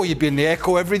 million a year. Oh, you'd be in the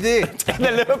Echo every day.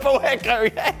 The Liverpool Echo,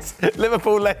 yes.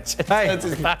 Liverpool legend. Hey, Turns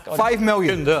his back on 5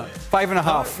 million. Couldn't do it.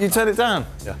 5.5. you. You turn it down.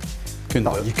 Yeah.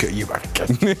 Couldn't do it. You could. You were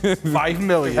kidding. 5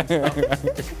 million.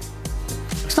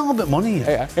 It's not about money.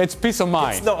 Yeah, it's peace of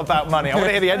mind. It's not about money. I want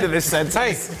to hear the end of this sentence.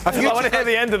 Hey, I want to hear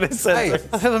the end of this sentence.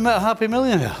 I've never met a happy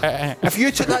millionaire. If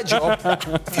you took that job,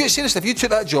 if you took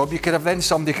that job, you could have then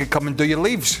somebody could come and do your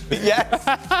leaves. Yeah,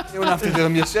 You wouldn't have to do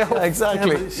them yourself.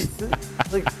 exactly.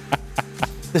 Like,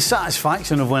 the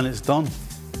satisfaction of when it's done.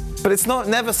 But it's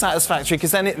never satisfactory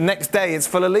because then next day it's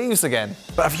full of leaves again.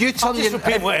 But if you turn Just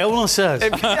repeat what Eleanor says.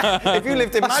 If you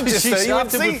lived in That's what she Manchester, said you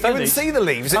after we wouldn't finished. see the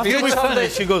leaves. If After you we turned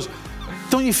finished, she goes,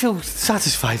 don't you feel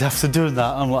satisfied after doing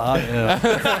that? I'm like, yeah.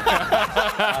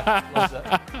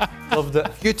 Loved it.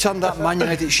 If you turned that Man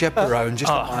United ship around,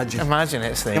 just imagine. Imagine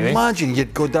it, Stevie. Imagine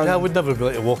you'd go down. Yeah, I would never be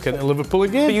able to walk into Liverpool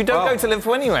again. But you don't go to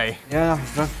Liverpool anyway. Yeah.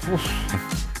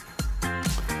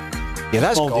 Yeah,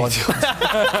 that's Small gone.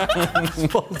 details.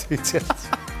 Small details.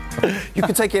 You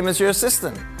could take him as your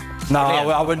assistant. No,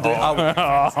 I wouldn't do it. Oh,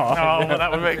 well,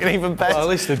 that would make it even better. Well, at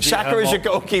least they'd beat Shaka him is your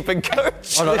up. goalkeeping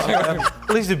coach. At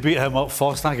least they beat him up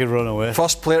first. I could run away.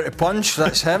 First player to punch,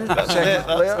 that's him. That's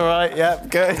all right, yeah,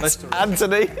 good.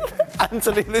 Anthony,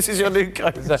 this is your new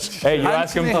coach. Hey, you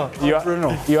ask him.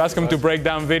 Bruno. You ask him to break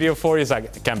down video for you. He's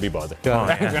like, can't be bothered. No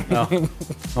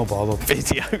bother.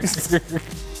 Videos.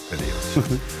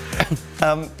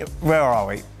 Where are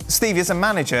we? Steve, as a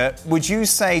manager, would you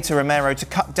say to Romero to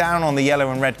cut down on the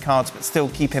yellow and red cards but still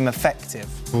keep him effective?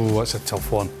 Oh, that's a tough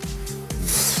one.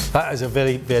 That is a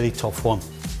very, very tough one.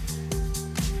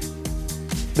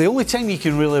 The only time you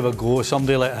can really have a go at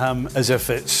somebody like him is if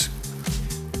it's...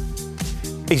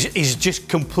 He's just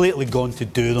completely gone to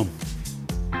do them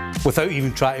without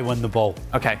even trying to win the ball.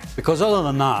 Okay. Because other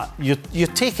than that, you're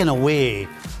taking away,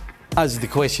 as the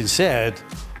question said,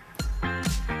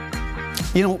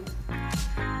 you know,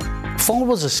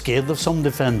 forwards are scared of some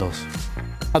defenders.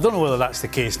 I don't know whether that's the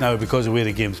case now because of the way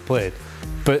the game's played,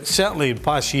 but certainly in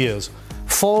past years,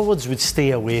 forwards would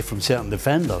stay away from certain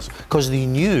defenders because they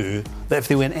knew that if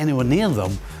they went anywhere near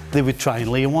them, they would try and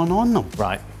lay one on them.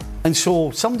 Right. And so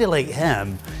somebody like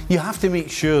him, you have to make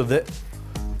sure that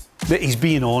he's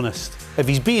being honest. If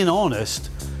he's being honest,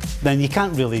 then you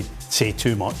can't really say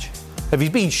too much. If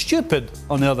he's being stupid,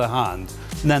 on the other hand,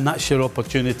 then that's your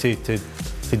opportunity to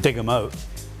dig him out.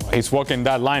 He's walking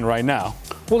that line right now.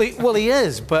 Well, he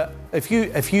is. But if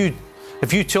you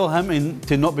tell him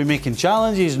to not be making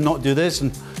challenges, not do this,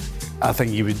 and I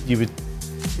think he'd be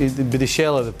the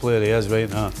shell of the player he is right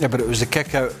now. Yeah, but it was the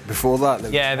kick out before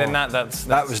that. Yeah, then that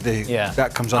was the yeah.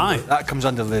 that comes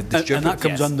under the stupid. And that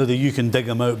comes under the you can dig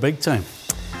him out big time.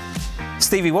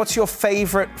 Stevie, what's your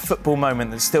favourite football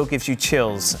moment that still gives you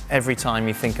chills every time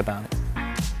you think about it?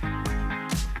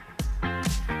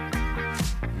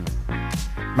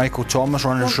 Michael Thomas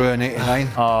running through in '89.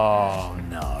 Oh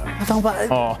no! I don't. But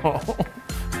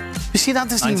you see, that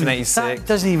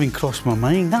doesn't even cross my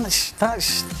mind.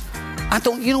 That's. I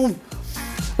don't. You know,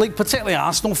 like particularly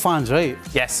Arsenal fans, right?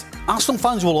 Yes. Arsenal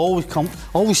fans will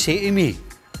always say to me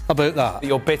about that. But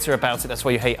you're bitter about it. That's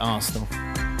why you hate Arsenal.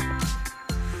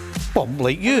 Well,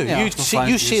 like you, Yeah,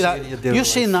 you say that. You're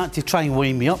saying that to try and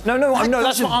wind me up. No,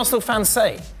 that's what Arsenal fans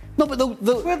say. No, but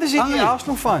Where does he get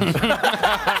Arsenal fans?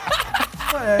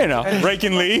 You know,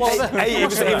 breaking leads. Hey, he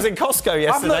was in Costco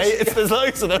yesterday. There's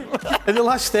loads of them. In the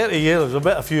last 30 years, I've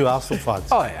met a few Arsenal fans.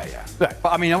 Oh yeah. Right.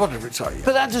 But I mean, I wouldn't retire you.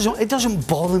 But it doesn't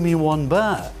bother me one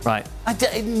bit. Right.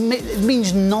 It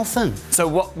means nothing. So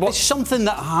what? It's something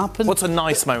that happened. What's a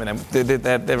nice moment then?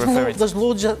 They're referring to. There's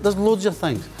loads of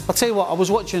things. I'll tell you what. I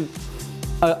was watching.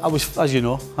 I was, as you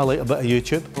know, I like a bit of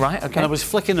YouTube. Right. Okay. And I was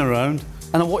flicking around,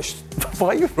 and I watched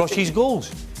Rush's goals.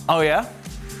 Oh yeah.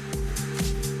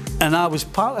 And I was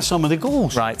part of some of the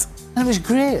goals. Right. And it was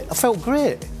great. I felt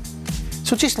great.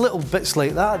 So just little bits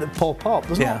like that pop up.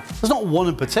 There's not one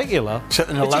in particular.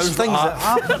 Sitting in the It's just things that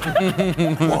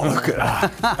happen. Well, look at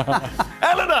that.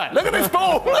 Eleanor, look at this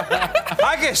ball.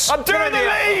 Haggis. I'm doing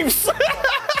the leaves.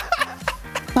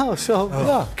 Oh, so,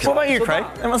 yeah. What about you, Craig?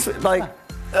 It must be like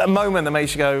a moment that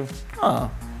makes you go,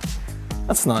 oh,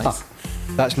 that's nice.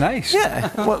 That's nice. Yeah.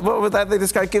 what would that? They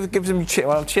just go give them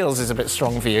chills is a bit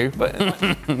strong for you, but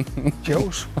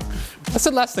Chills. What's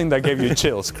the last thing that gave you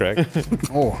chills, Craig?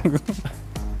 Oh.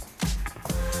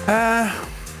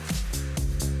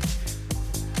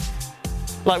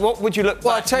 like what would you look?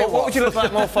 Well, back, I tell you what would you look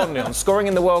back more fondly on? Scoring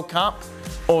in the World Cup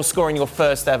or scoring your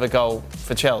first ever goal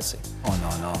for Chelsea?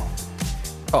 Oh, no.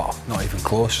 Oh, not even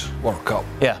close. World Cup.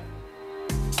 Yeah.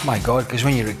 My God, because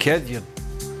when you're a kid, you're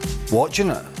watching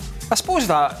it. I suppose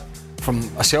that from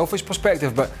a selfish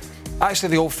perspective, but actually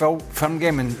the old firm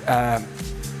game in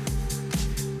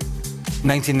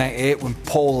 1998 when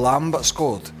Paul Lambert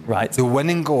scored. Right. The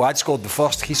winning goal. I'd scored the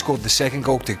first, he scored the second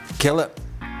goal to kill it.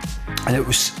 And it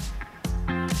was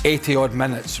 80 odd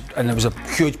minutes and it was a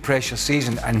huge pressure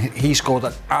season and he scored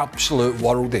an absolute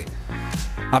worldie.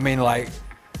 I mean, like,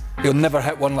 he'll never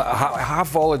hit one like I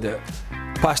half volleyed it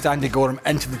past Andy Gorham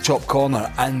into the top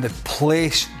corner and the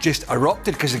place just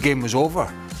erupted because the game was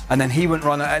over. And then he went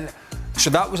running in. So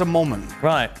that was a moment.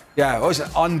 Right. Yeah, it was an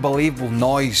unbelievable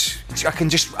noise. I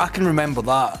can remember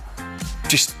that.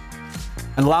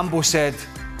 And Lambo said,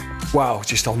 wow,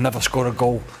 I'll never score a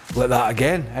goal like that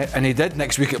again. And he did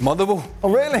next week at Motherwell.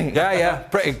 Oh, really? Yeah,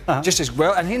 pretty, just as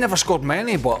well. And he never scored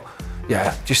many, but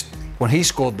yeah, just when he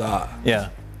scored that. Yeah.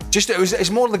 It's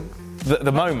more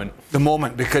the moment. The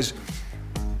moment, because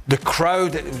the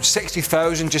crowd,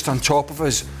 60,000 just on top of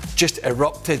us, just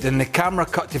erupted, and the camera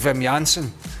cut to Wim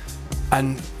Jansen.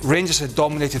 And Rangers had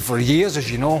dominated for years, as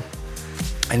you know.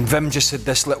 And Wim just had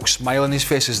this little smile on his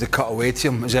face as they cut away to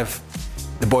him, as if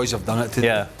the boys have done it today.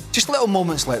 Yeah. Just little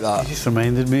moments like that. He just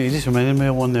reminded me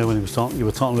of one day when you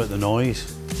were talking about the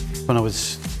noise. When I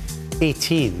was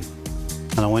 18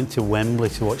 and I went to Wembley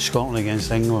to watch Scotland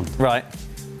against England. Right.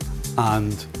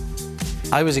 And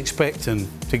I was expecting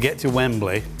to get to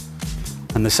Wembley,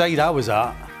 and the side I was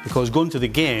at, because going to the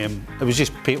game, it was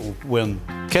just people wearing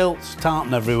kilts,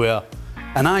 tartan everywhere,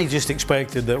 and I just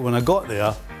expected that when I got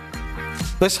there,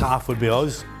 this half would be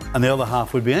us and the other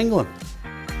half would be England.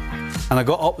 And I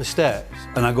got up the steps,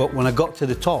 and when I got to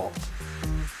the top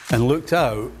and looked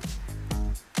out,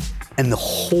 and the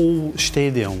whole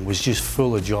stadium was just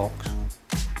full of jocks.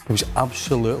 It was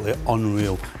absolutely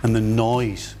unreal, and the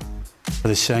noise of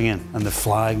the singing and the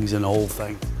flags and the whole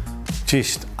thing,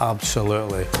 just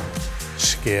absolutely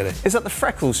scary. Is that the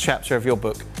Freckles chapter of your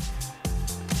book?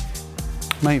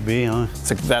 Might be, aye.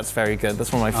 So that's very good.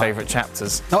 That's one of my favourite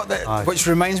chapters. Which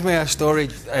reminds me of a story.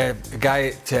 A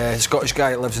Scottish guy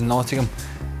that lives in Nottingham.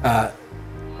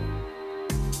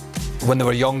 When they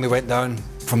were young, they went down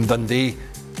from Dundee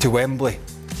to Wembley.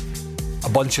 A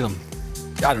bunch of them,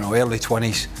 I don't know, early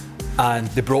 20s. And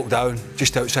they broke down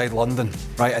just outside London,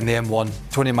 right, in the M1,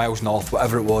 20 miles north,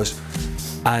 whatever it was.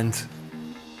 And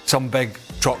some big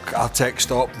truck, Artec,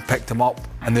 stopped and picked them up,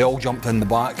 and they all jumped in the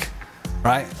back,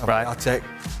 right, of Artec,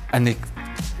 and he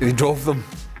drove them,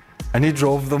 and he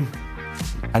drove them,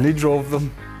 and he drove them.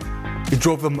 He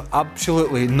drove them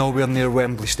absolutely nowhere near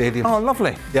Wembley Stadium. Oh,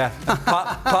 lovely. Yeah,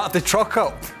 parked the truck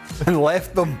up and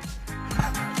left them.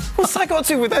 What's that got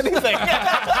to do with anything?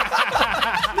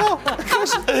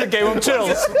 It gave him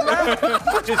chills.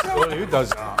 Who does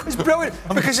that? It's brilliant,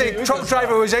 because the truck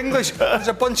driver was English. There's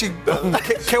a bunch of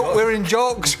kilt-wearing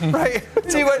jocks, right?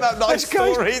 So he went, nice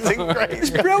story, it's great. It's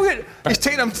brilliant. He's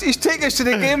taking us to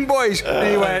the game, boys. And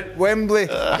he went, Wembley.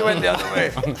 He went the other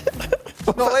way.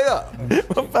 Not like that.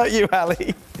 What about you,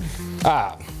 Ali?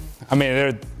 I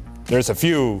mean, there's a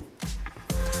few,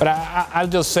 but I'll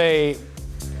just say,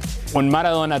 when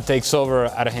Maradona takes over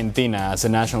Argentina as a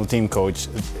national team coach,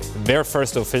 his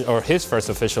first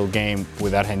official game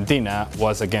with Argentina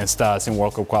was against us in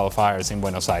World Cup qualifiers in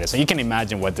Buenos Aires. So you can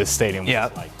imagine what this stadium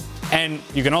was like. And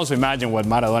you can also imagine what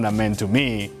Maradona meant to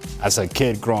me as a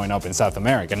kid growing up in South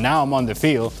America. Now I'm on the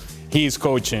field, he's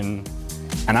coaching,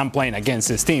 and I'm playing against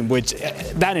his team, which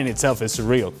that in itself is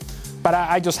surreal. But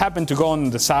I just happened to go on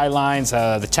the sidelines,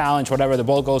 the challenge, whatever, the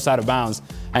ball goes out of bounds,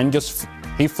 and just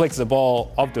he flicks the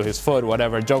ball up to his foot,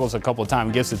 whatever, juggles a couple of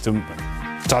times,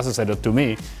 tosses it to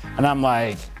me, and I'm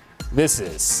like, this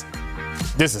is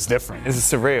different. This is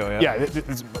surreal, yeah? Yeah,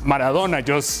 Maradona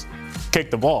just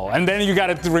kicked the ball. And then you got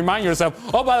to remind yourself,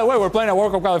 oh, by the way, we're playing a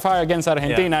World Cup qualifier against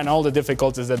Argentina and all the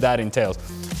difficulties that entails.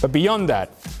 But beyond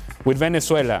that, with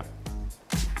Venezuela,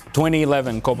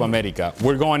 2011 Copa America,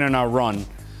 we're going on our run.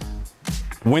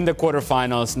 win the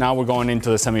quarterfinals. Now we're going into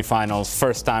the semifinals.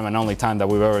 First time and only time that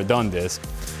we've ever done this.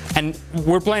 And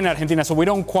we're playing Argentina, so we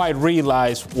don't quite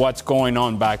realize what's going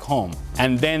on back home.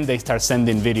 And then they start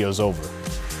sending videos over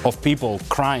of people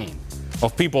crying,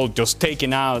 of people just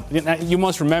taking out. You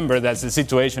must remember that the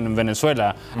situation in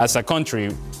Venezuela as a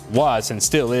country was and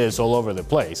still is all over the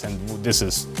place. And this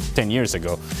is 10 years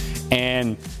ago.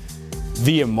 And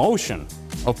the emotion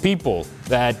of people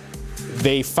that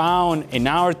they found in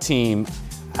our team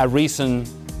a reason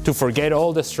to forget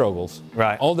all the struggles,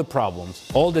 right, all the problems,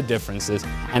 all the differences,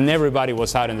 and everybody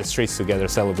was out in the streets together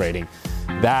celebrating.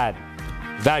 That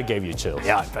gave you chills.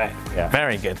 Yeah, I bet. Yeah.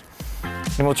 Very good.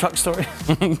 Any more truck stories?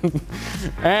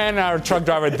 And our truck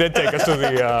driver did take us to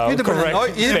the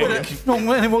correct stadium.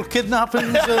 No any more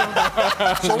kidnappings.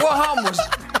 So what happened was,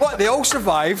 they all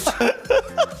survived.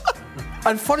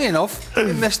 And funny enough,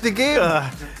 they missed the game.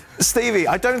 Stevie,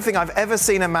 I don't think I've ever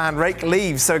seen a man rake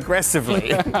leaves so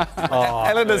aggressively.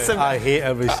 I hate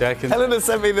every second. Eleanor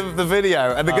sent me the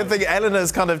video, and the good thing,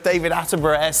 Eleanor's kind of David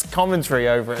Attenborough-esque commentary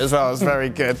over it as well. It's very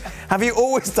good. Have you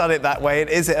always done it that way, and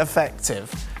is it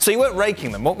effective? So you weren't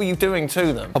raking them. What were you doing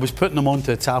to them? I was putting them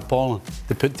onto a tarpaulin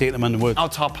to take them in the wood. Oh,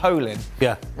 tarpaulin?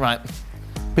 Yeah. Right.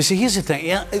 But see, here's the thing.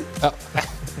 Yeah.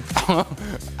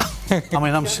 I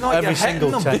mean, I'm every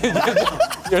single time.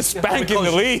 You're spanking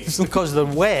the leaves. Because they're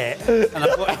wet, and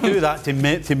I've got to do that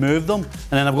to move them,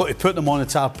 and then I've got to put them on a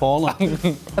tarpaulin.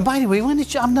 And by the way,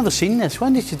 I've never seen this.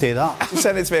 When did you do that? You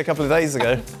sent it to me a couple of days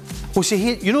ago. Well,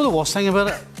 see, you know the worst thing about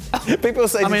it? People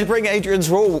say, did you bring Adrian's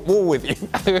wall with you?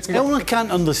 Eleanor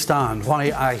can't understand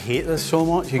why I hate this so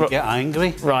much. You get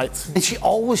angry. Right. And she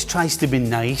always tries to be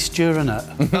nice during it.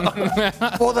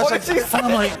 What did she say?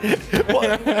 I'm like,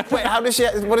 wait,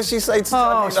 what does she say to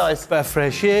try to be nice? A bit of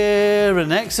fresh air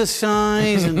and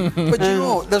exercise. And, but you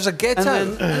know, there's a get out.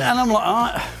 And I'm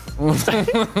like,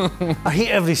 I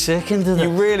hate every second of it. You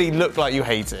really look like you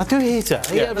hate it. I do hate it.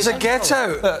 There's a get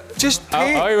out. Just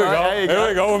pay. Here we go. Here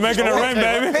we go. We're making it rain,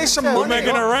 baby. Pay some money. We're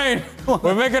making it rain.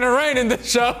 We're making it rain in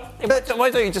this show. Why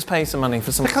don't you just pay some money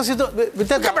for some? Because we did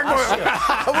that last year.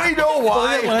 We know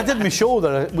why. When I did my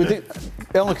shoulder,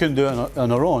 Eleanor couldn't do it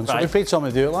on her own, so we paid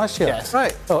someone to do it last year. Yes.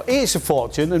 Right. Oh, A, it's a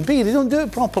fortune, and B, they don't do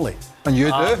it properly. And you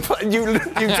do? You do?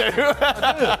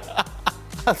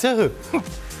 I do.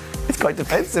 It's quite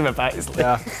defensive about his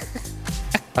Yeah.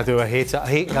 I do. I hate it. I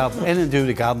hate gardening. Anything to do with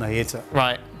the garden, I hate it.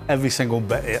 Right. Every single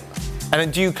bit of it. And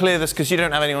then do you clear this because you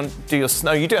don't have anyone do your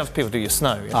snow? You do have people do your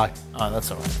snow. Yeah? Aye. Oh,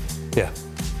 that's all right. Yeah.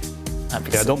 I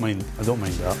don't mind that.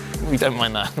 We don't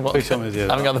mind that. Pay someone to do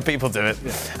Having that. other people do it.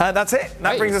 Yeah. That's it.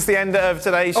 That brings us to the end of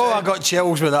today's show. Oh, I got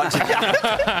chills with that.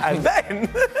 And then...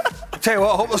 Tell you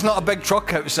what, I hope there's not a big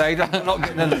truck outside. I'm not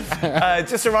getting in.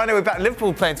 Just a reminder, we're back at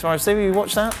Liverpool playing tomorrow. Stevie, you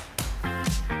watch that?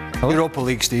 Europa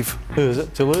League, Steve. Who is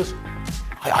it? Toulouse?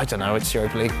 I don't know. It's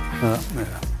Europa League. Yeah.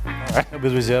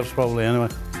 With reserves, probably, anyway.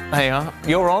 There you are.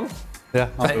 You're on. Yeah,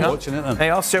 I'll be watching it then. There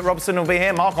you are. Stuart Robertson will be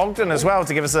here. Mark Ogden as well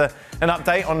to give us an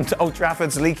update on Old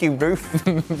Trafford's leaky roof.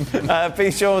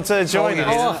 Be sure to join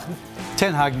us.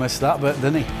 Ten Hag missed that bit,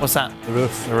 didn't he? What's that? The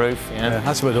roof. The roof, yeah.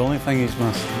 That's about the only thing he's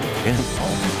missed.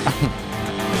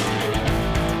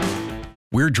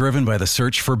 We're driven by the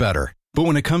search for better. But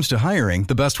when it comes to hiring,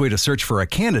 the best way to search for a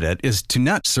candidate is to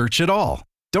not search at all.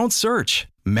 Don't search.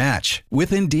 Match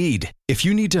with Indeed. If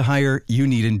you need to hire, you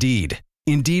need Indeed.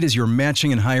 Indeed is your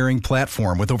matching and hiring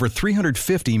platform with over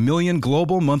 350 million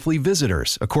global monthly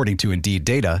visitors, according to Indeed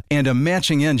data, and a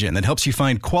matching engine that helps you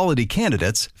find quality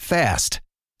candidates fast.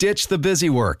 Ditch the busy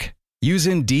work. Use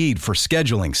Indeed for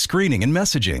scheduling, screening, and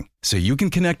messaging so you can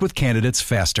connect with candidates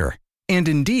faster. And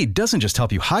Indeed doesn't just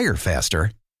help you hire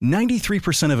faster.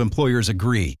 93% of employers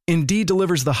agree Indeed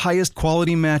delivers the highest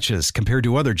quality matches compared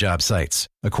to other job sites,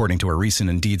 according to a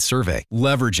recent Indeed survey.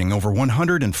 Leveraging over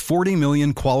 140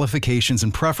 million qualifications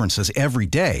and preferences every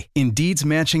day, Indeed's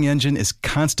matching engine is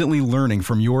constantly learning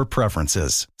from your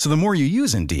preferences. So the more you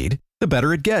use Indeed, the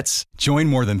better it gets. Join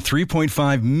more than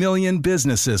 3.5 million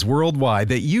businesses worldwide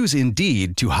that use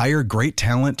Indeed to hire great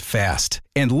talent fast.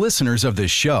 And listeners of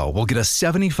this show will get a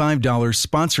 $75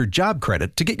 sponsored job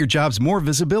credit to get your jobs more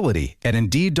visibility at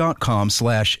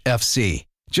Indeed.com/FC.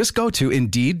 Just go to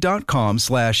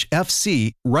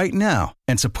Indeed.com/FC right now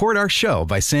and support our show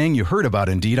by saying you heard about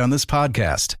Indeed on this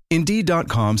podcast.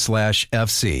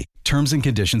 Indeed.com/FC. Terms and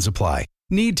conditions apply.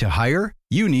 Need to hire?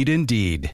 You need Indeed.